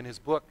Andrew Root in his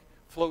book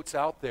floats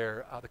out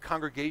there, The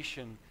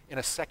Congregation in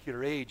a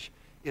Secular Age,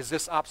 is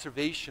this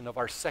observation of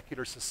our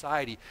secular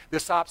society,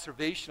 this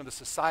observation of the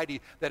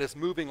society that is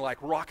moving like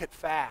rocket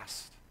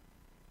fast.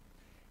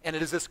 And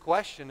it is this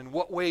question: in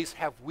what ways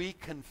have we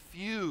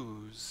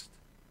confused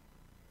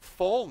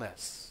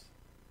fullness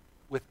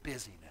with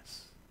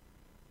busyness?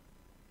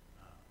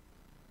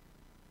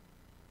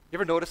 You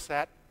ever notice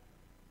that?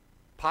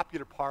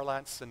 Popular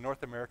parlance in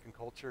North American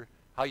culture: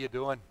 how you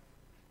doing?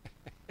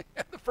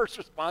 The first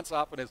response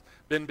often is,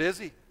 been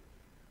busy.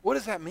 What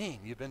does that mean?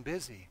 You've been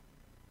busy.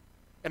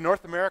 In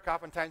North America,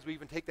 oftentimes we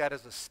even take that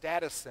as a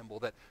status symbol,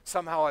 that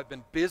somehow I've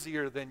been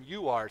busier than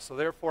you are, so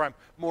therefore I'm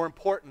more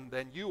important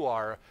than you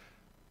are.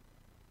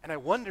 And I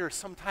wonder,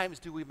 sometimes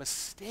do we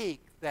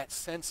mistake that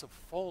sense of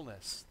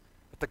fullness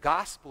that the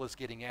gospel is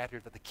getting at here,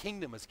 that the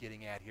kingdom is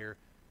getting at here,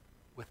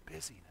 with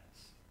busyness?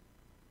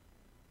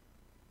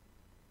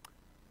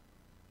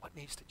 What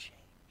needs to change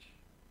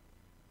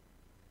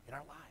in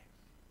our lives?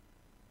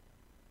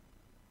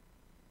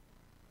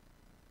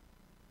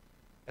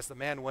 As the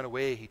man went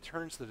away, he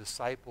turns to the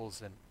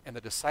disciples, and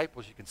the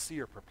disciples, you can see,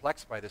 are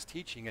perplexed by this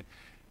teaching. And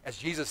as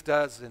Jesus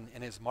does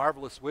in his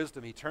marvelous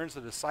wisdom, he turns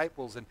to the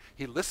disciples and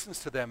he listens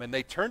to them, and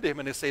they turn to him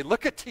and they say,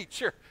 "Look at,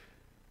 teacher,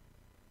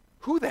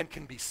 who then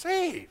can be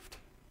saved?"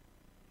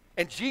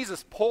 And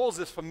Jesus pulls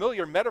this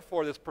familiar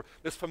metaphor,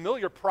 this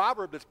familiar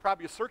proverb that's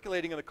probably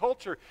circulating in the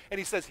culture, and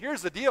he says,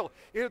 here's the deal.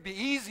 It would be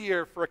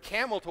easier for a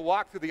camel to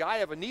walk through the eye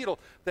of a needle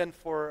than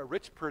for a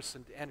rich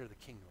person to enter the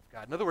kingdom of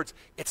God. In other words,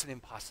 it's an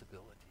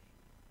impossibility.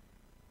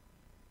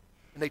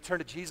 And they turn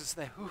to Jesus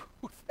and say,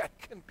 who that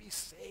can be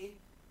saved?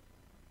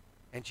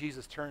 And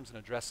Jesus turns and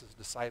addresses his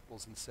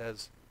disciples and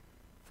says,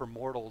 for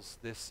mortals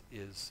this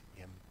is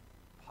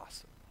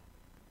impossible,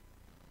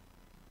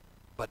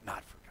 but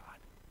not for God.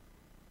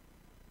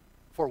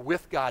 For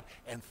with God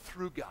and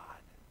through God,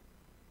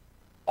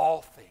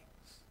 all things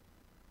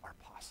are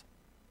possible.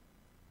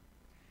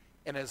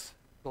 And as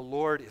the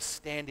Lord is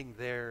standing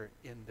there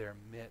in their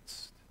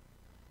midst,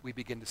 we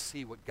begin to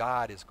see what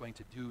God is going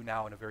to do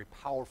now in a very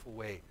powerful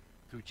way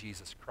through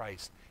Jesus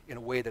Christ, in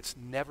a way that's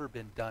never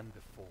been done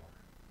before.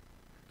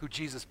 Through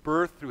Jesus'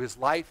 birth, through his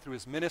life, through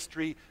his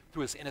ministry,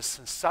 through his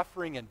innocent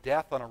suffering and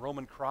death on a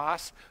Roman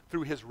cross,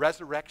 through his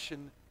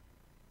resurrection,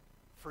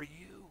 for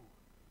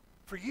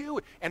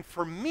you and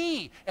for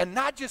me, and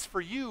not just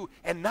for you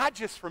and not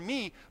just for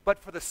me, but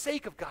for the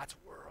sake of God's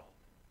world.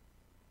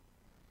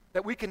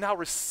 That we can now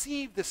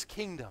receive this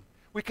kingdom.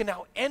 We can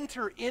now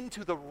enter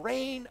into the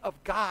reign of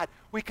God.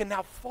 We can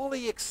now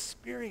fully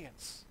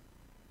experience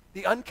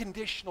the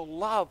unconditional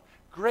love,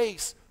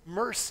 grace,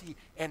 mercy,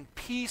 and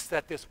peace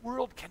that this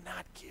world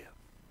cannot give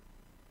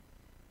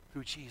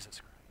through Jesus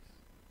Christ.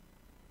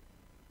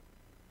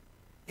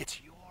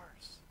 It's yours.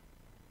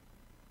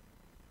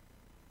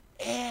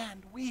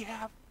 And we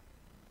have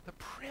the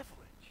privilege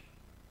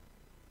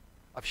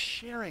of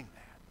sharing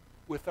that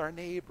with our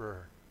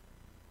neighbor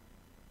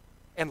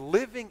and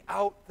living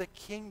out the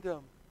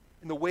kingdom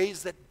in the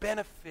ways that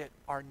benefit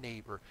our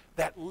neighbor,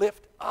 that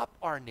lift up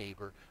our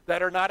neighbor,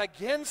 that are not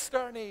against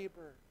our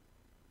neighbor,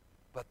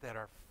 but that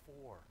are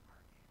for our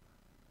neighbor.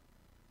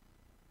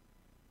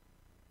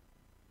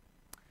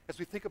 As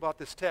we think about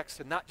this text,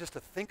 and not just to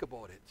think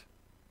about it,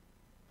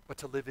 but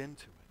to live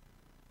into it,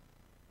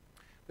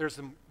 there's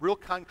some real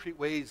concrete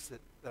ways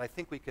that I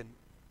think we can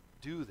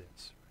do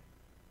this.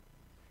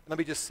 And let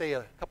me just say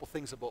a couple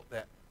things about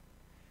that.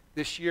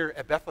 This year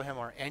at Bethlehem,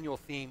 our annual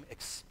theme,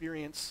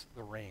 Experience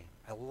the Reign.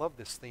 I love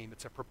this theme.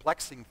 It's a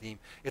perplexing theme.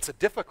 It's a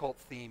difficult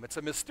theme. It's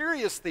a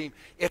mysterious theme.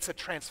 It's a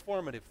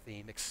transformative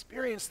theme.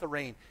 Experience the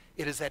Reign.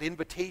 It is that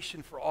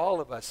invitation for all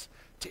of us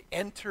to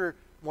enter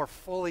more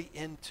fully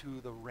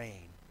into the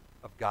reign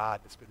of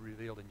God that's been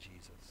revealed in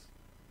Jesus.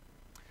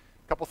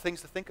 A couple things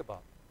to think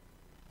about.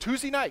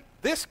 Tuesday night,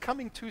 this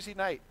coming Tuesday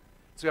night,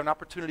 so we have an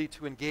opportunity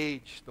to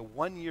engage the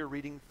one-year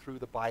reading through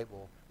the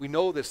Bible. We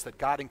know this, that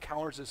God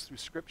encounters us through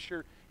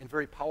Scripture in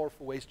very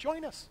powerful ways.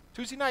 Join us.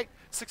 Tuesday night,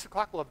 6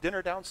 o'clock, we'll have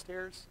dinner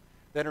downstairs.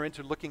 Then we're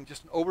into looking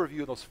just an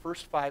overview of those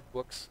first 5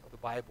 books of the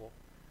Bible.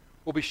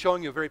 We'll be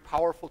showing you a very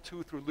powerful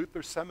tool through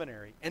Luther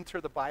Seminary, Enter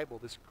the Bible,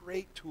 this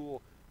great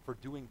tool for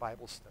doing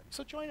Bible study.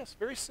 So join us.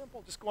 Very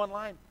simple. Just go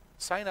online,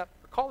 sign up,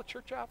 or call the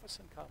church office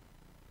and come.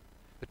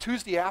 The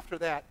Tuesday after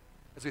that,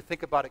 as we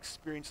think about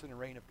experiencing the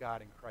reign of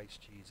God in Christ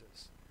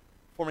Jesus,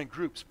 forming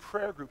groups,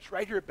 prayer groups,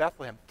 right here at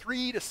Bethlehem,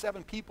 3 to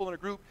 7 people in a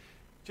group,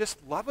 just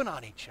loving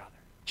on each other,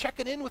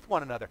 checking in with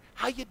one another.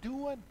 How you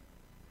doing?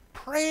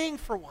 Praying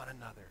for one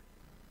another,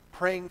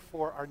 praying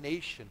for our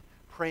nation,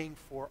 praying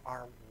for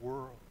our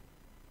world,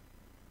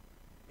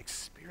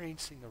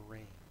 experiencing the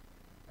reign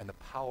and the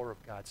power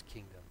of God's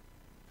kingdom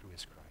through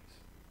his Christ.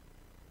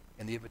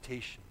 And the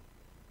invitation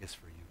is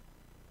for you.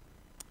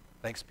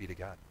 Thanks be to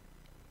God.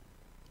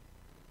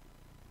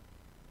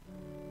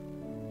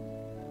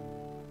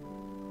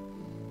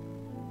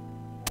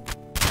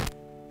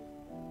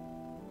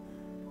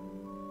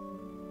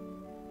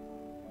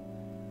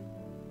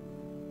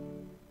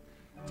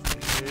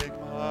 Take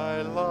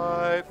my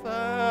life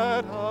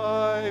that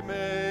I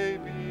may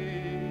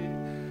be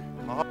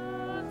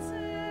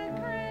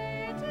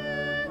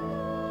consecrated,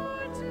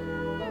 Lord,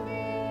 to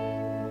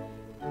thee.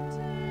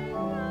 Take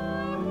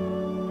my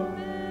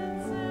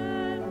moments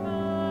and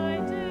my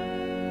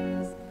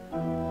days,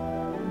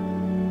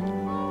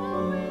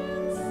 all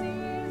in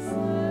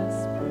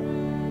ceaseless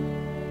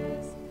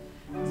praise.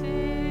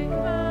 Take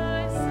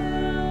my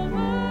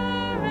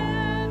silver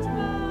and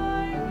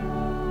my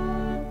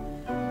gold,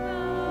 not a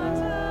mite,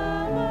 but I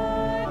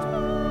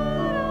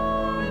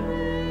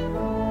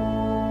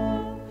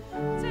withhold.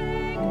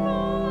 Take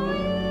my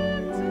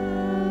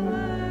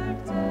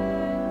intellect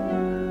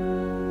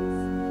and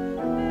use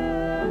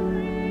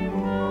every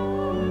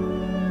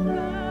moment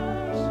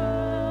thou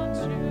shalt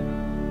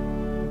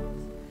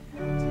choose.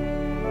 Take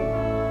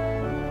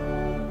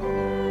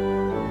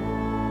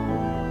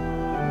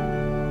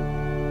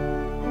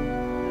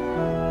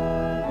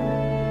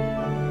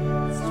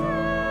its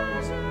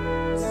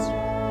treasures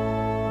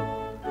strong.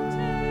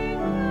 Take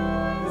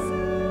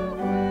myself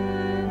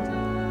and I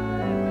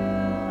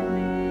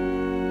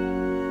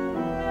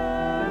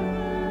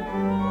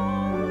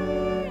will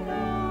leave, never falling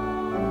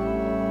off.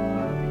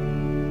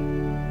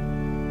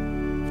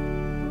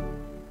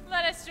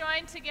 Let us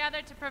join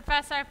together to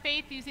profess our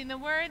faith using the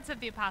words of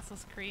the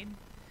Apostles' Creed.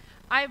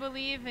 I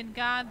believe in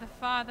God the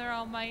Father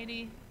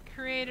Almighty,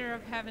 creator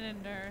of heaven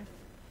and earth.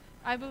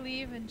 I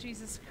believe in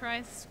Jesus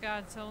Christ,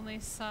 God's only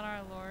Son,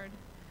 our Lord,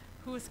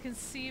 who was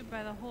conceived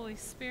by the Holy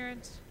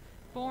Spirit,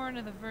 born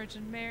of the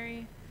Virgin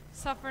Mary,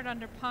 suffered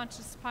under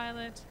Pontius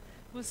Pilate,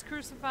 was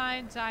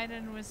crucified, died,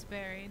 and was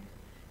buried.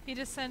 He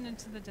descended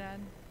into the dead.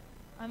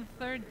 On the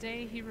third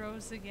day he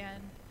rose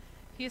again.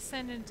 He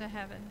ascended into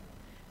heaven.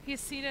 He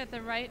is seated at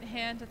the right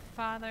hand of the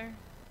Father,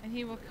 and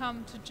he will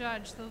come to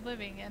judge the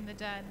living and the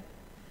dead.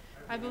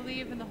 I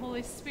believe in the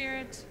Holy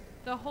Spirit,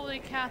 the Holy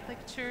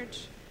Catholic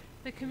Church,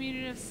 the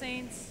communion of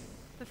saints,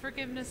 the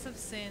forgiveness of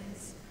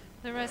sins,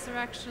 the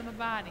resurrection of the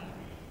body.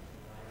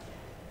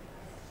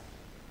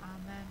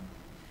 Amen.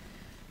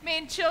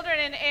 Made children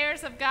and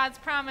heirs of God's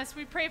promise,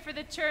 we pray for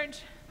the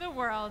church, the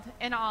world,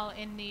 and all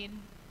in need.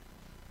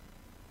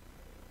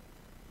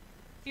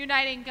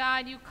 Uniting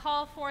God, you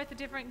call forth the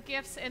different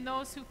gifts in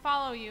those who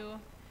follow you.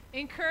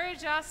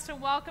 Encourage us to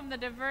welcome the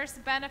diverse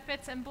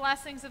benefits and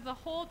blessings of the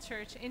whole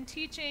church in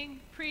teaching,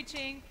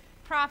 preaching,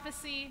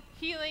 prophecy,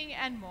 healing,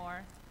 and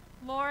more.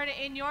 Lord,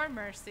 in your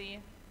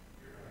mercy.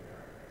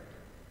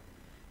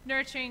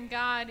 Nurturing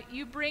God,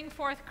 you bring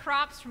forth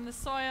crops from the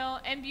soil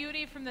and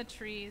beauty from the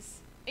trees.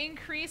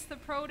 Increase the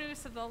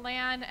produce of the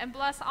land and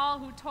bless all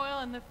who toil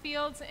in the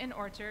fields and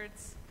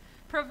orchards.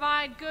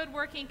 Provide good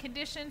working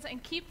conditions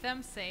and keep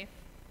them safe.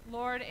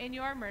 Lord, in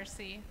your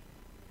mercy.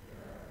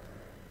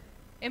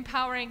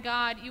 Empowering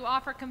God, you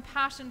offer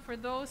compassion for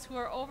those who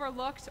are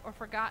overlooked or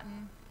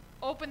forgotten.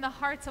 Open the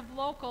hearts of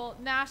local,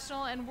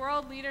 national, and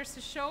world leaders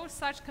to show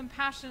such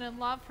compassion and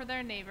love for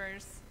their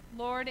neighbors.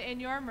 Lord,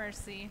 in your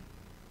mercy.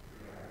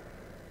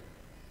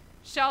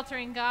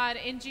 Sheltering God,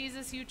 in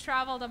Jesus you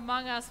traveled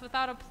among us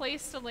without a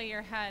place to lay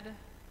your head.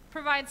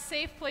 Provide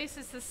safe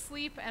places to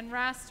sleep and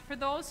rest for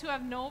those who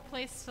have no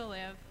place to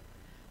live.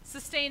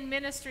 Sustain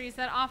ministries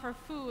that offer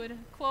food,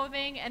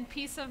 clothing, and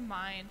peace of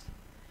mind.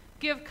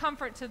 Give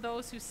comfort to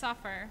those who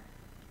suffer.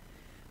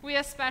 We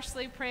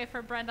especially pray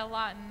for Brenda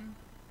Lawton,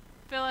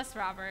 Phyllis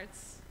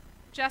Roberts,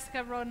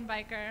 Jessica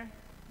Rodenbiker,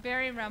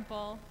 Barry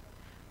Rempel,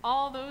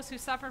 all those who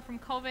suffer from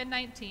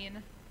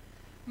COVID-19,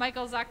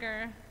 Michael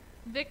Zucker,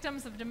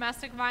 victims of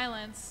domestic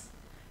violence,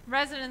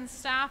 residents,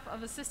 staff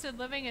of assisted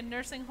living and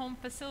nursing home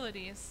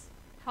facilities,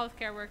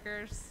 healthcare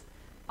workers,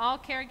 all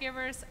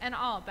caregivers, and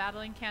all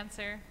battling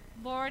cancer.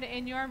 Lord,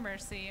 in your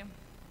mercy.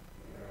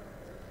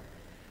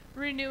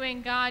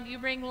 Renewing God, you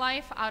bring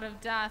life out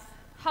of death.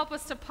 Help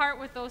us to part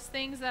with those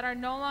things that are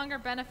no longer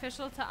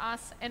beneficial to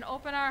us and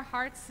open our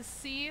hearts to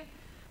see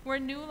where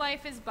new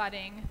life is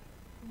budding.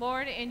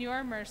 Lord, in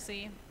your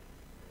mercy.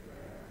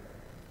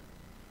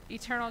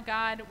 Eternal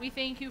God, we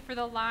thank you for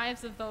the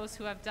lives of those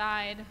who have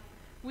died.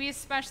 We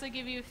especially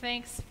give you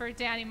thanks for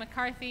Danny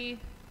McCarthy,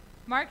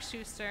 Mark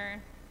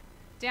Schuster,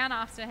 Dan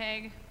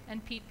Osterhag,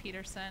 and Pete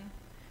Peterson.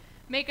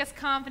 Make us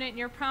confident in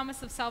your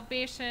promise of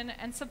salvation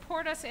and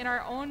support us in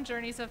our own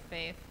journeys of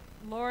faith.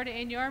 Lord,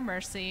 in your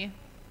mercy,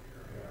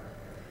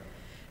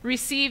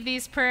 receive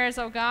these prayers,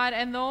 O God,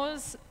 and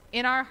those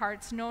in our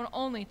hearts known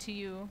only to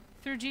you,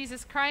 through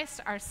Jesus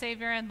Christ, our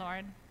Savior and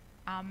Lord.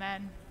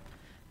 Amen.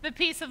 The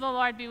peace of the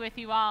Lord be with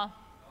you all.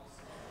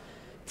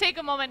 Take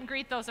a moment and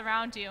greet those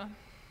around you.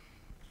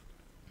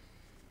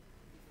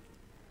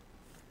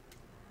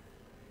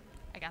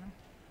 I got him.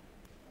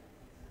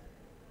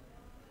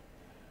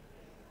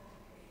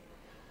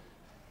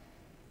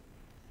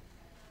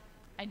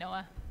 Hi,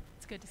 Noah.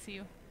 It's good to see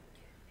you.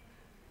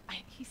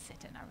 He's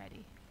sitting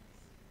already.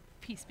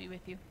 Peace be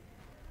with you.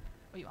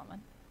 Oh, you want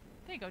one?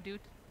 There you go, dude.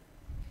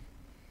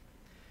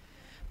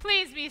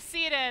 Please be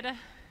seated.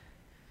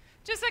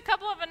 Just a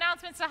couple of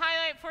announcements to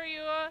highlight for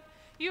you.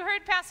 You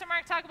heard Pastor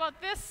Mark talk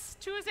about this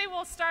Tuesday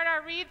we'll start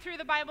our read through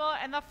the Bible,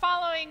 and the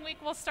following week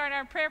we'll start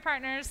our prayer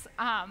partners.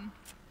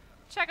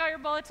 Check out your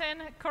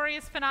bulletin. Corey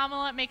is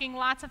phenomenal at making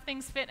lots of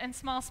things fit in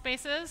small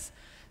spaces.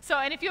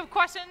 And if you have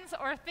questions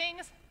or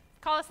things,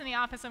 call us in the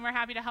office and we're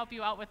happy to help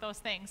you out with those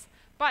things.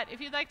 But if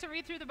you'd like to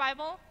read through the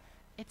Bible,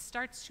 it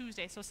starts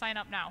Tuesday, so sign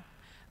up now.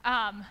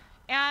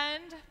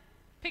 And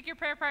pick your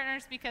prayer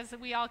partners because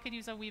we all could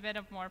use a wee bit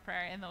of more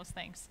prayer in those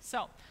things.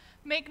 So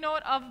make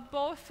note of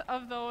both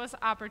of those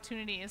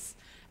opportunities.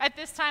 At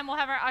this time, we'll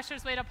have our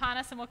ushers wait upon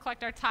us and we'll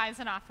collect our tithes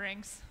and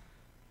offerings.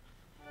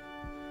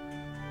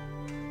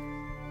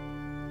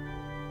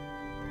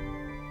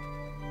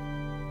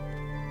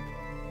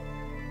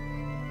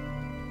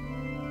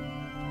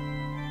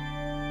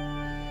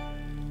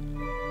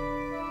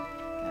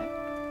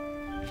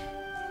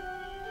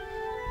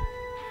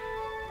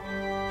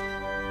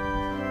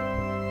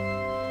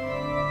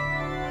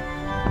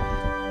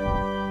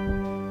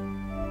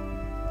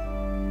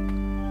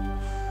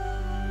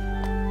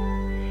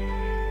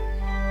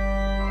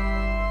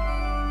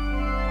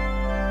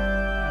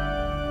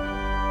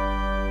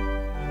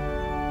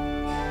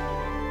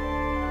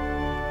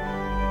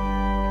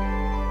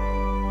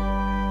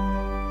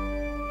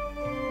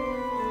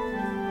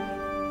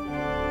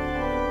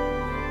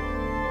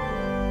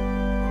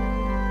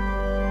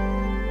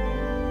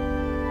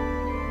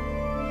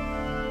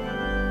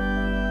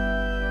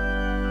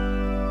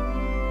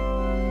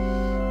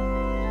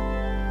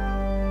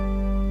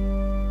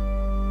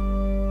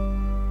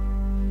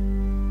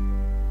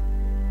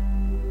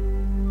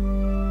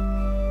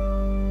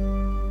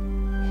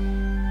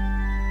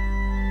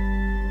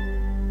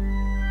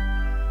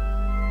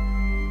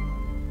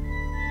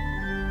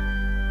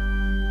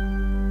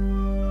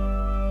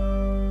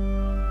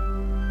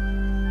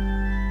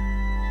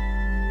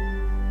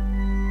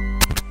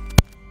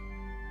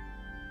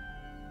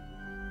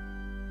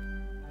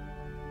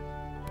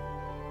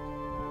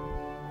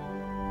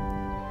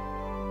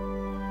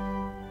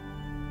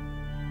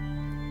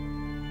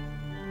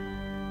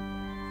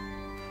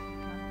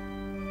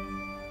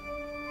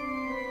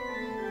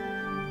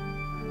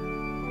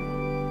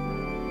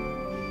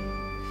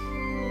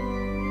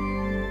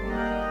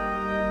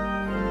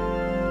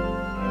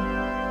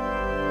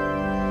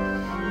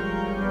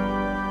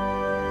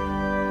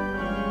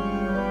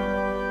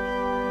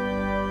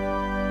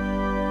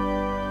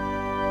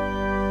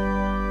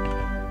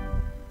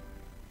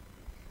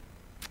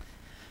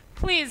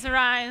 Please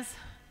rise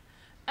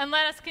and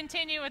let us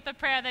continue with the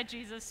prayer that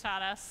Jesus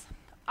taught us.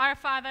 Our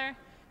Father,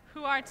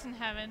 who art in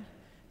heaven,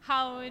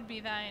 hallowed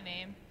be thy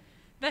name.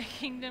 Thy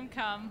kingdom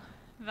come,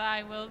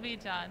 thy will be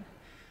done,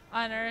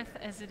 on earth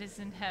as it is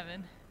in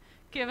heaven.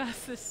 Give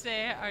us this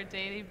day our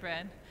daily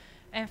bread,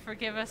 and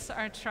forgive us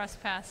our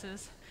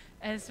trespasses,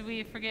 as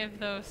we forgive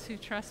those who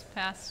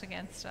trespass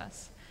against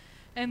us.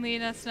 And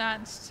lead us not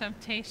into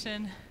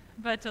temptation,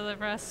 but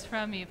deliver us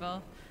from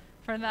evil.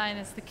 For thine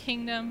is the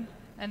kingdom,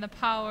 and the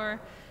power,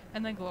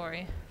 and the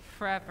glory,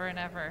 forever and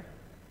ever.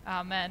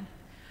 Amen.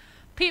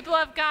 People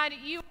of God,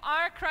 you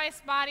are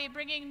Christ's body,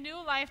 bringing new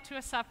life to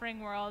a suffering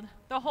world.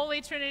 The Holy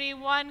Trinity,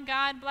 one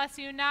God, bless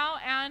you now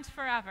and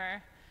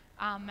forever.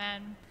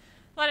 Amen.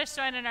 Let us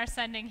join in our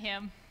sending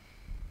hymn.